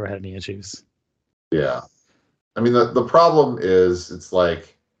 Yeah. Never had any issues. Yeah. I mean, the problem is, it's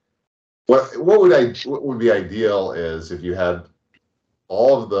like, what would be ideal is if you had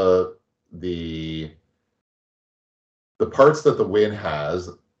all of the parts that the Win has,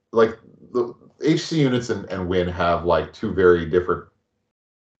 like the HC units and Win have like two very different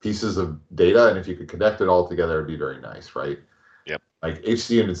pieces of data, and if you could connect it all together, it'd be very nice, right? Yep. Like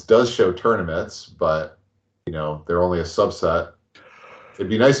HC units does show tournaments, but they're only a subset. It'd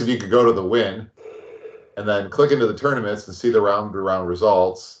be nice if you could go to the Win and then click into the tournaments and see the round-to-round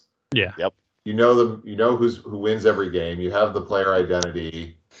results. Yeah. Yep. You know them. You know who wins every game. You have the player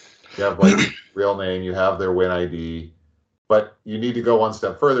identity. You have like real name. You have their win ID. But you need to go one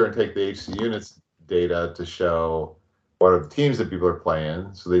step further and take the HC units data to show what are the teams that people are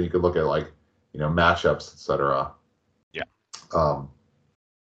playing, so then you could look at like matchups, etc. Yeah.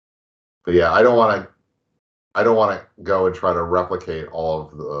 But yeah, I don't want to go and try to replicate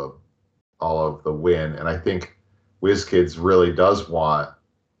all of the Win, and I think WizKids really does want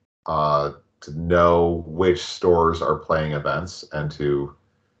to know which stores are playing events and to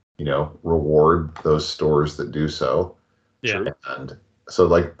reward those stores that do so. Yeah. And so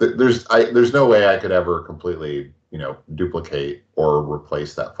like there's no way I could ever completely duplicate or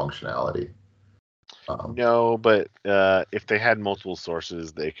replace that functionality. No, but if they had multiple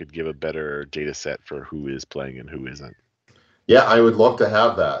sources, they could give a better data set for who is playing and who isn't. Yeah, I would love to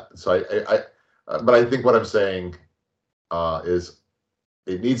have that. So but I think what I'm saying is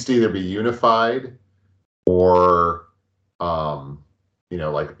it needs to either be unified or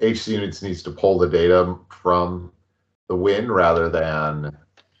like HC units needs to pull the data from the Win rather than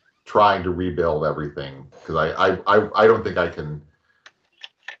trying to rebuild everything, because I don't think I can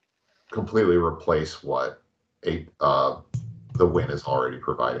completely replace what the Win is already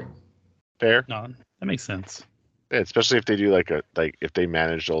providing. Fair. No, that makes sense. Yeah, especially if they do like if they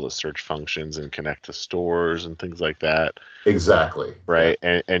managed all the search functions and connect to stores and things like that. Exactly. Right.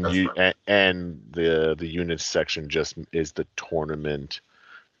 Yeah, and right. and the units section just is the tournament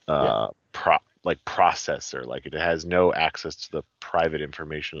processor. Like it has no access to the private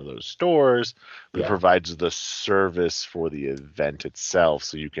information of those stores, but it provides the service for the event itself,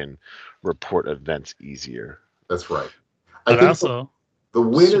 so you can report events easier. That's right. But I think also, the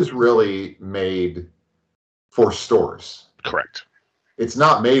Win is really made for stores. Correct. It's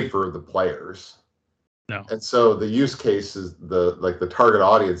not made for the players. No. And so the use case is the target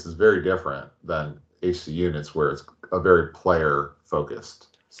audience is very different than HC units, where it's a very player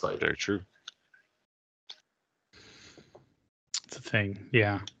focused site. Very true. It's a thing.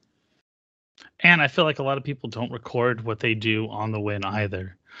 Yeah. And I feel like a lot of people don't record what they do on the Win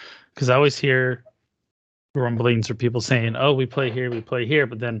either. Because I always hear rumblings or people saying, oh, we play here.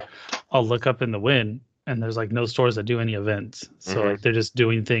 But then I'll look up in the Win and there's like no stores that do any events. So like they're just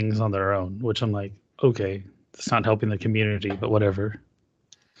doing things on their own, which I'm like, okay, it's not helping the community, but whatever.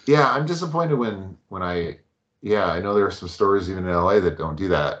 Yeah, I'm disappointed when I know there are some stores even in LA that don't do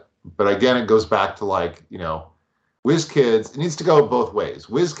that. But again, it goes back to like, WizKids, it needs to go both ways.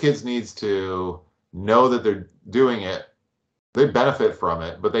 WizKids needs to know that they're doing it. They benefit from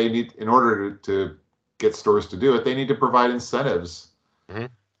it, but they need, in order to get stores to do it, they need to provide incentives. Mm-hmm.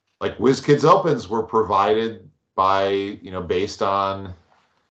 Like WizKids Opens were provided by, based on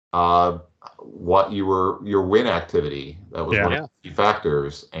what your Win activity. That was one of the key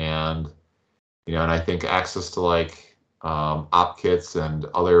factors. And, and I think access to like op kits and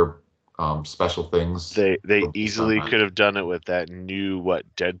other special things. They easily could have done it with that new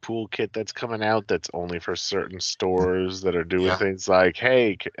Deadpool kit that's coming out that's only for certain stores that are doing things like,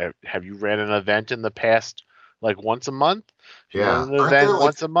 hey, have you ran an event in the past like once a month? If you run an event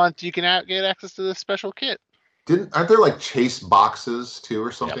once a month, you can get access to this special kit. Aren't there like chase boxes too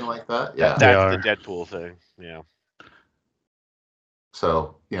or something like that? Yeah, that's the Deadpool thing. Yeah.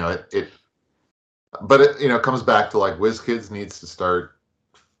 So but it comes back to like WizKids needs to start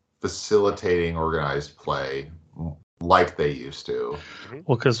facilitating organized play like they used to.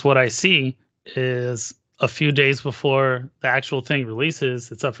 Well, because what I see is a few days before the actual thing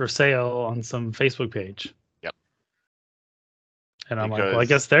releases, it's up for sale on some Facebook page. Yep. And I'm like, well, I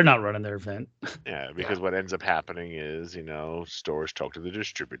guess they're not running their event. Yeah, because what ends up happening is, stores talk to the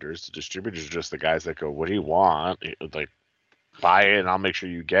distributors. The distributors are just the guys that go, what do you want? Like, buy it and I'll make sure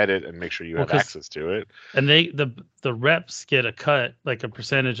you get it and make sure you have access to it. And the reps get a cut, like a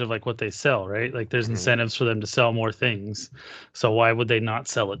percentage of like what they sell, right? Like there's incentives for them to sell more things. So why would they not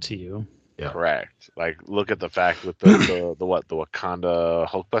sell it to you? Yeah. Correct. Like look at the fact with the Wakanda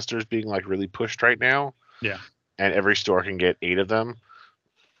Hulkbusters being like really pushed right now. Yeah. And every store can get 8 of them.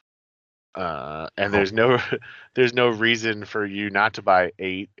 And there's no reason for you not to buy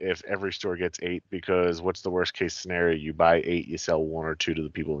 8 if every store gets 8, because what's the worst case scenario? You buy 8, you sell 1 or 2 to the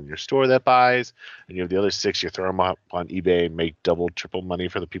people in your store that buys, and you have the other 6, you throw them up on eBay and make double, triple money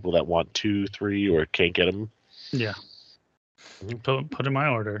for the people that want 2, 3, or can't get them. Yeah. Put in my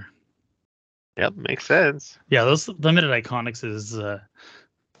order. Yep, makes sense. Yeah, those limited iconics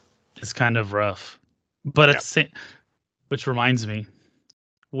is kind of rough, but it's which reminds me,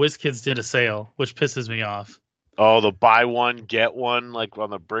 WizKids did a sale, which pisses me off. Oh, the buy one get one, like on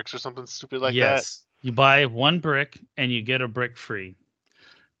the bricks or something stupid like that. Yes, you buy 1 brick and you get a brick free.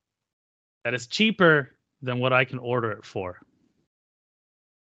 That is cheaper than what I can order it for.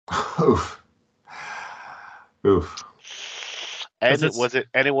 Oof. And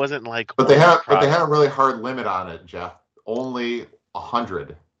it wasn't like. But they had a really hard limit on it, Jeff. Only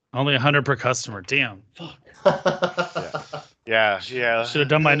 100. Only 100 per customer. Damn. Fuck. Yeah. Should have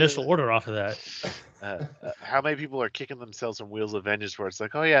done my initial order off of that. How many people are kicking themselves from Wheels of Vengeance where it's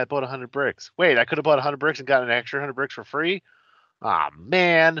like, oh yeah, I bought 100 bricks. Wait, I could have bought 100 bricks and gotten an extra 100 bricks for free? Ah,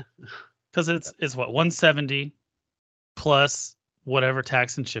 man. Because it's what, 170 plus whatever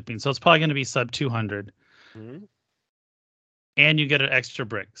tax and shipping. So it's probably going to be sub 200. Mm-hmm. And you get an extra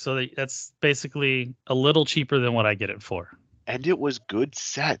brick. So that's basically a little cheaper than what I get it for. And it was good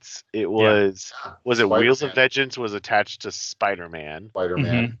sets. It was Spider-Man. Wheels of Vengeance was attached to Spider-Man.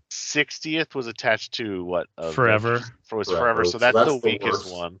 Spider-Man. 60th was attached to what? Forever. Forever. So that's the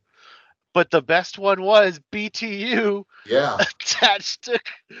weakest one. But the best one was BTU. Yeah. Attached to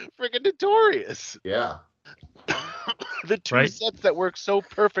freaking Notorious. Yeah. The two sets that work so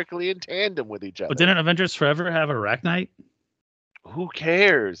perfectly in tandem with each other. But didn't Avengers Forever have Arachnite? Who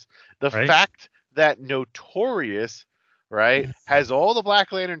cares? The fact that Notorious, has all the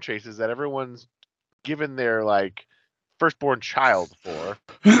Black Lantern chases that everyone's given their firstborn child for,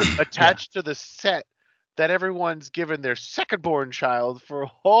 attached to the set that everyone's given their secondborn child for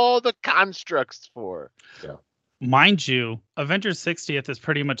all the constructs for. Yeah. Mind you, Avengers 60th is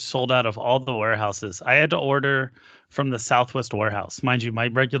pretty much sold out of all the warehouses. I had to order from the Southwest warehouse. Mind you, my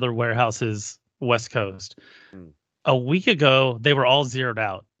regular warehouse is West Coast. A week ago, they were all zeroed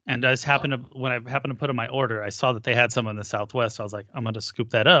out. And I just when I happened to put in my order, I saw that they had some in the Southwest. I was like, I'm going to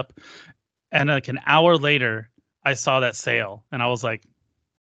scoop that up. And like an hour later, I saw that sale. And I was like,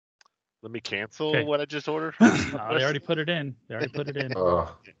 let me cancel what I just ordered. No, they already put it in.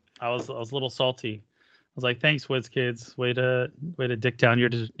 I was a little salty. I was like, thanks, WizKids. Way to dick down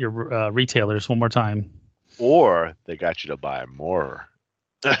your retailers one more time. Or they got you to buy more.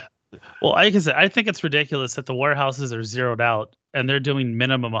 Well, like I said, I think it's ridiculous that the warehouses are zeroed out and they're doing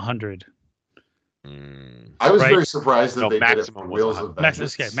minimum 100. I was very surprised that they did it for Wheels of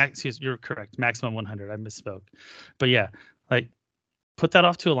Vengeance. You're correct. Maximum 100. I misspoke. But yeah, put that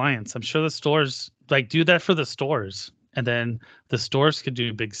off to Alliance. I'm sure the stores do that for the stores, and then the stores could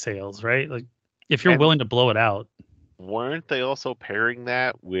do big sales, right? Like if you're willing to blow it out. Weren't they also pairing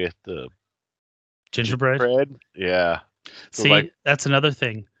that with the gingerbread? Yeah. So that's another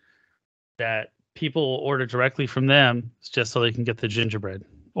thing that people will order directly from them just so they can get the gingerbread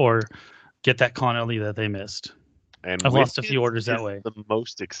or get that Connelly that they missed. And I've lost a few orders that way. The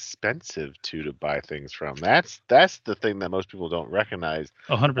most expensive to buy things from. That's the thing that most people don't recognize.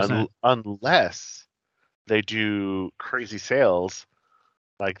 100%. Unless they do crazy sales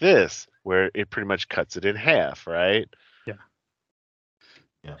like this, where it pretty much cuts it in half, right? Yeah.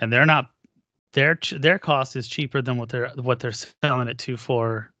 And they're not. Their cost is cheaper than what they're selling it to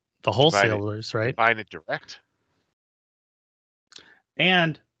for the wholesalers, right? Buying it direct.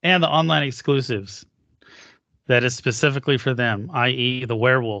 And the online exclusives that is specifically for them, i.e. the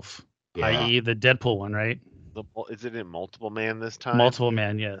werewolf, i.e. the Deadpool one, right? Is it in Multiple Man this time? Multiple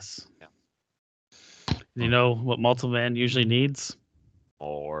Man, yes. Yeah. You know what Multiple Man usually needs?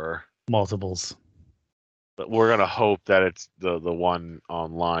 Or multiples. But we're gonna hope that it's the one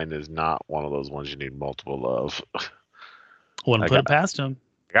online is not one of those ones you need multiple of. Wouldn't put it past him.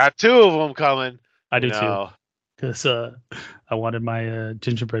 I got 2 of them coming. I do too. Because I wanted my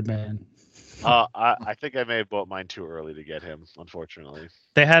gingerbread man. I think I may have bought mine too early to get him, unfortunately.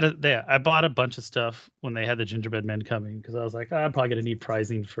 I bought a bunch of stuff when they had the gingerbread men coming because I was like, I'm probably gonna need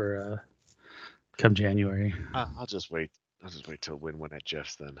pricing for come January. I'll just wait. I'll just wait till win at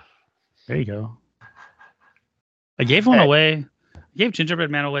Jeff's then. There you go. I gave one away. I gave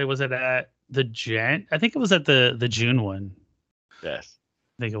Gingerbread Man away. Was it at the I think it was at the June one. Yes.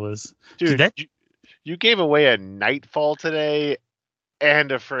 I think it was. Dude, you gave away a Nightfall today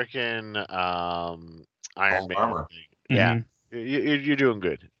and a freaking Iron Man armor. Thing. Yeah. You're doing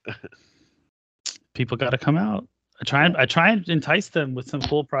good. People got to come out. I try and entice them with some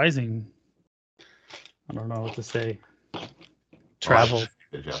full pricing. I don't know what to say. Travel.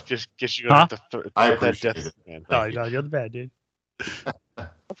 Just you gonna have to throw I that appreciate death. it. Man. Oh, you're the bad dude.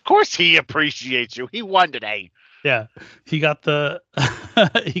 Of course he appreciates you. He won today. Yeah, he got the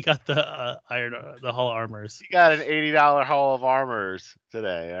iron, the hull armors. He got an $80 haul of armors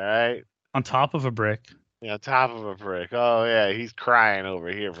today. All right, on top of a brick. Yeah, on top of a brick. Oh yeah, he's crying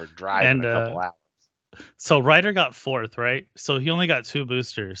over here for driving a couple hours. So Ryder got 4th, right? So he only got 2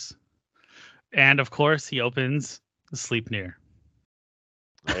 boosters, and of course he opens the Sleipnir.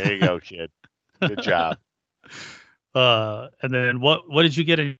 There you go, kid. Good job. And then what did you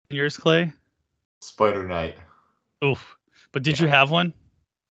get in yours, Clay? Spider Knight. Oof. But did you have one?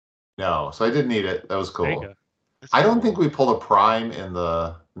 No, so I didn't need it. That was cool. I don't think we pulled a prime in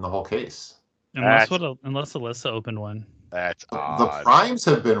the whole case. Unless Alyssa opened one. That's odd. The primes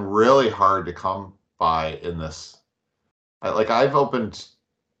have been really hard to come by in this. I've opened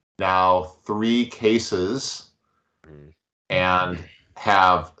now 3 cases and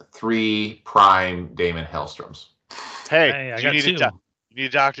have 3 prime Damon Hellstroms. Hey, I got 2. You need a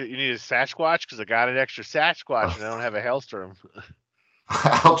doctor. You need a Sasquatch because I got an extra Sasquatch and I don't have a Hellstrom.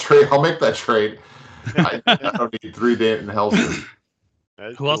 I'll make that trade. I don't need 3 Damon Hellstroms.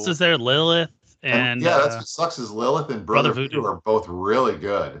 Who else is there? Lilith and that's what sucks is Lilith and Brother Voodoo are both really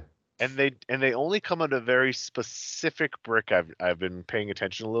good. And they only come on a very specific brick. I've been paying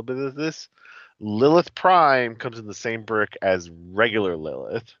attention a little bit of this. Lilith Prime comes in the same brick as regular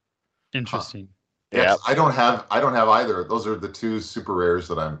Lilith. Interesting. Yes, I don't have either. Those are the 2 super rares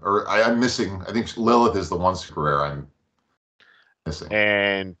that I'm missing. I think Lilith is the one super rare I'm missing.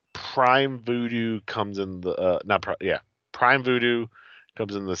 And Prime Voodoo comes in the Prime Voodoo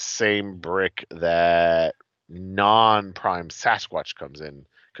comes in the same brick that non-Prime Sasquatch comes in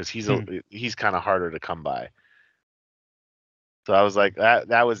because he's kind of harder to come by. So I was like,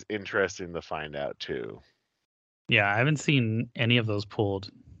 that was interesting to find out too. Yeah, I haven't seen any of those pulled.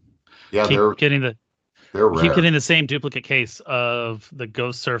 Yeah, they're rare. Keep getting the same duplicate case of the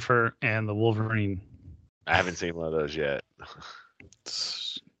Ghost Surfer and the Wolverine. I haven't seen one of those yet.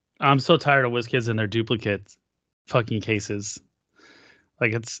 I'm so tired of WizKids and their duplicate fucking cases.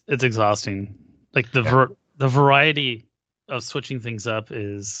 Like it's exhausting. Like the variety of switching things up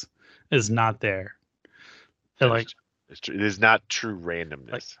is not there. It is not true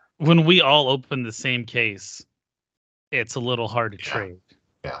randomness. Like, when we all open the same case, it's a little hard to trade.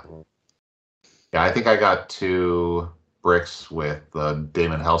 Yeah. Yeah, I think I got 2 bricks with the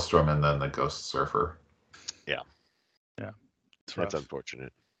Damon Hellstrom and then the Ghost Surfer. Yeah. Yeah. That's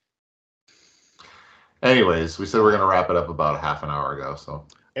unfortunate. Anyways, we said we're going to wrap it up about a half an hour ago. So,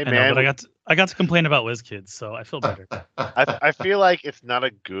 hey, man, but I got to complain about WizKids, so I feel better. I feel like it's not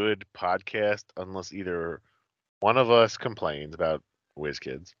a good podcast unless either one of us complains about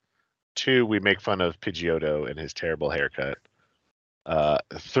WizKids, 2, we make fun of Pidgeotto and his terrible haircut,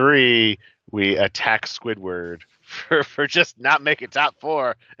 3, we attack Squidward for just not making top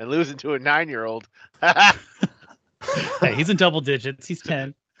 4 and losing to a 9-year-old. Hey, he's in double digits. He's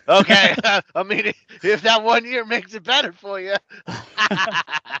 10. Okay, I mean, if that 1 year makes it better for you,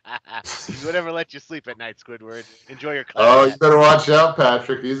 whatever let you sleep at night, Squidward. Enjoy your class. Oh, you better watch out,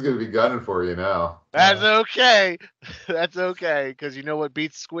 Patrick. He's going to be gunning for you now. That's okay. That's okay, because you know what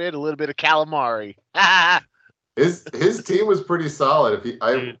beats Squid? A little bit of calamari. His team was pretty solid.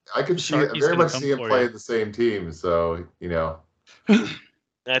 I could very much see him playing the same team. So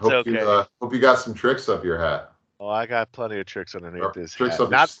that's okay. Hope you got some tricks up your hat. Oh, I got plenty of tricks underneath this tricks hat.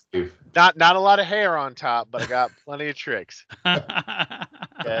 Not a lot of hair on top, but I got plenty of tricks.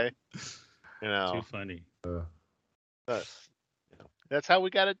 Okay, too funny. But, that's how we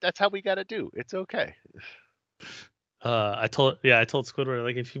got it. That's how we got to do. It's okay. I told Squidward,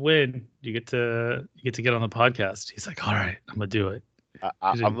 like, if you win, you get to get on the podcast. He's like, all right, I'm gonna do it.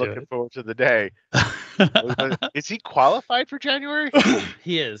 I'm looking forward to the day. Is he qualified for January?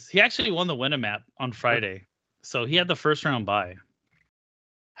 He is. He actually won the Win-A-Map on Friday. So he had the first round bye.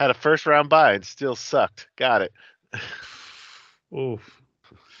 Had a first round bye and still sucked. Got it. Oof.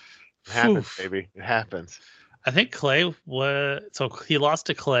 It happens, baby. It happens. I think Clay he lost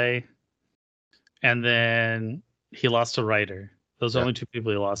to Clay, and then he lost to Ryder. Those are the only 2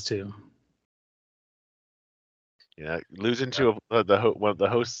 people he lost to. Yeah, losing to one of the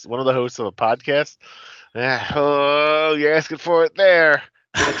hosts of a podcast. Oh, you're asking for it there.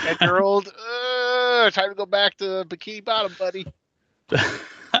 A 10-year-old. Time to go back to Bikini Bottom, buddy.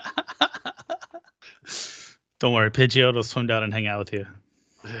 Don't worry, Pidgeotto will swim down and hang out with you.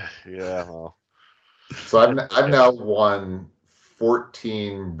 Yeah, well. So I've now won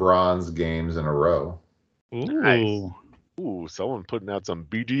 14 bronze games in a row. Ooh. Nice. Ooh, someone putting out some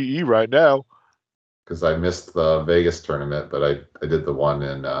BDE right now. because I missed the Vegas tournament, but I did the one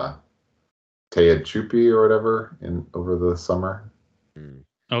in Tehachapi or whatever over the summer.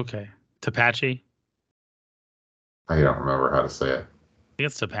 Okay. Tehachapi? I don't remember how to say it. I think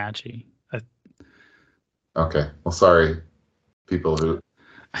it's Tehachapi. Okay. Well, sorry, people who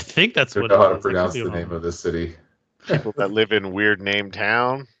I think that's what know how to pronounce the name of this city. People that live in weird name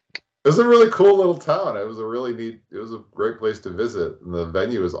town. It was a really cool little town. It was a great place to visit, and the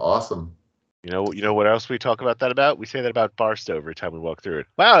venue was awesome. You know what else we talk about that about? We say that about Barstow every time we walk through it.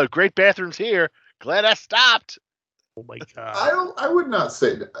 Wow, great bathrooms here. Glad I stopped. Oh my god. I would not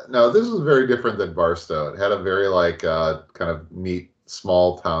say no. This was very different than Barstow. It had a very kind of neat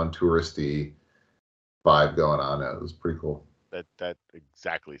small town touristy vibe going on. It was pretty cool. That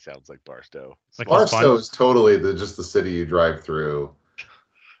exactly sounds like Barstow. Like Barstow is totally just the city you drive through.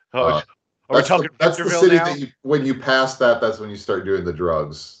 Are we talking that's the Victorville city now? that when you pass that's when you start doing the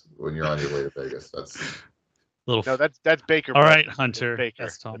drugs when you're on your way to Vegas. That's that's Baker. All right, Hunter. Baker.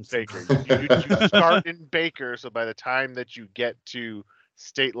 That's Tom. Baker. You start in Baker, so by the time that you get to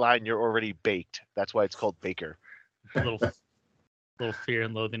State Line, you're already baked. That's why it's called Baker. Little fear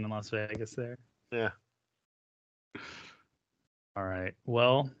and loathing in Las Vegas there. Yeah. All right.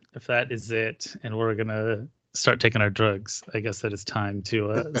 Well, if that is it, and we're gonna start taking our drugs, I guess that it's time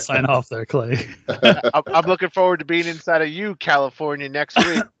to sign off there, Clay. I'm looking forward to being inside of you, California, next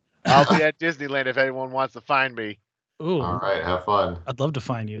week. I'll be at Disneyland if anyone wants to find me. Ooh. All right. Have fun. I'd love to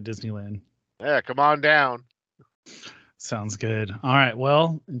find you at Disneyland. Yeah, come on down. Sounds good. All right.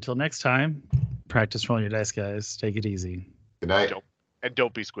 Well, until next time, practice rolling your dice, guys. Take it easy. Good night.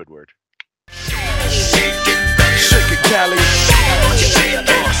 Don't be Squidward. Shake it, Cali.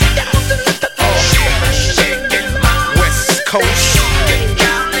 West Coast.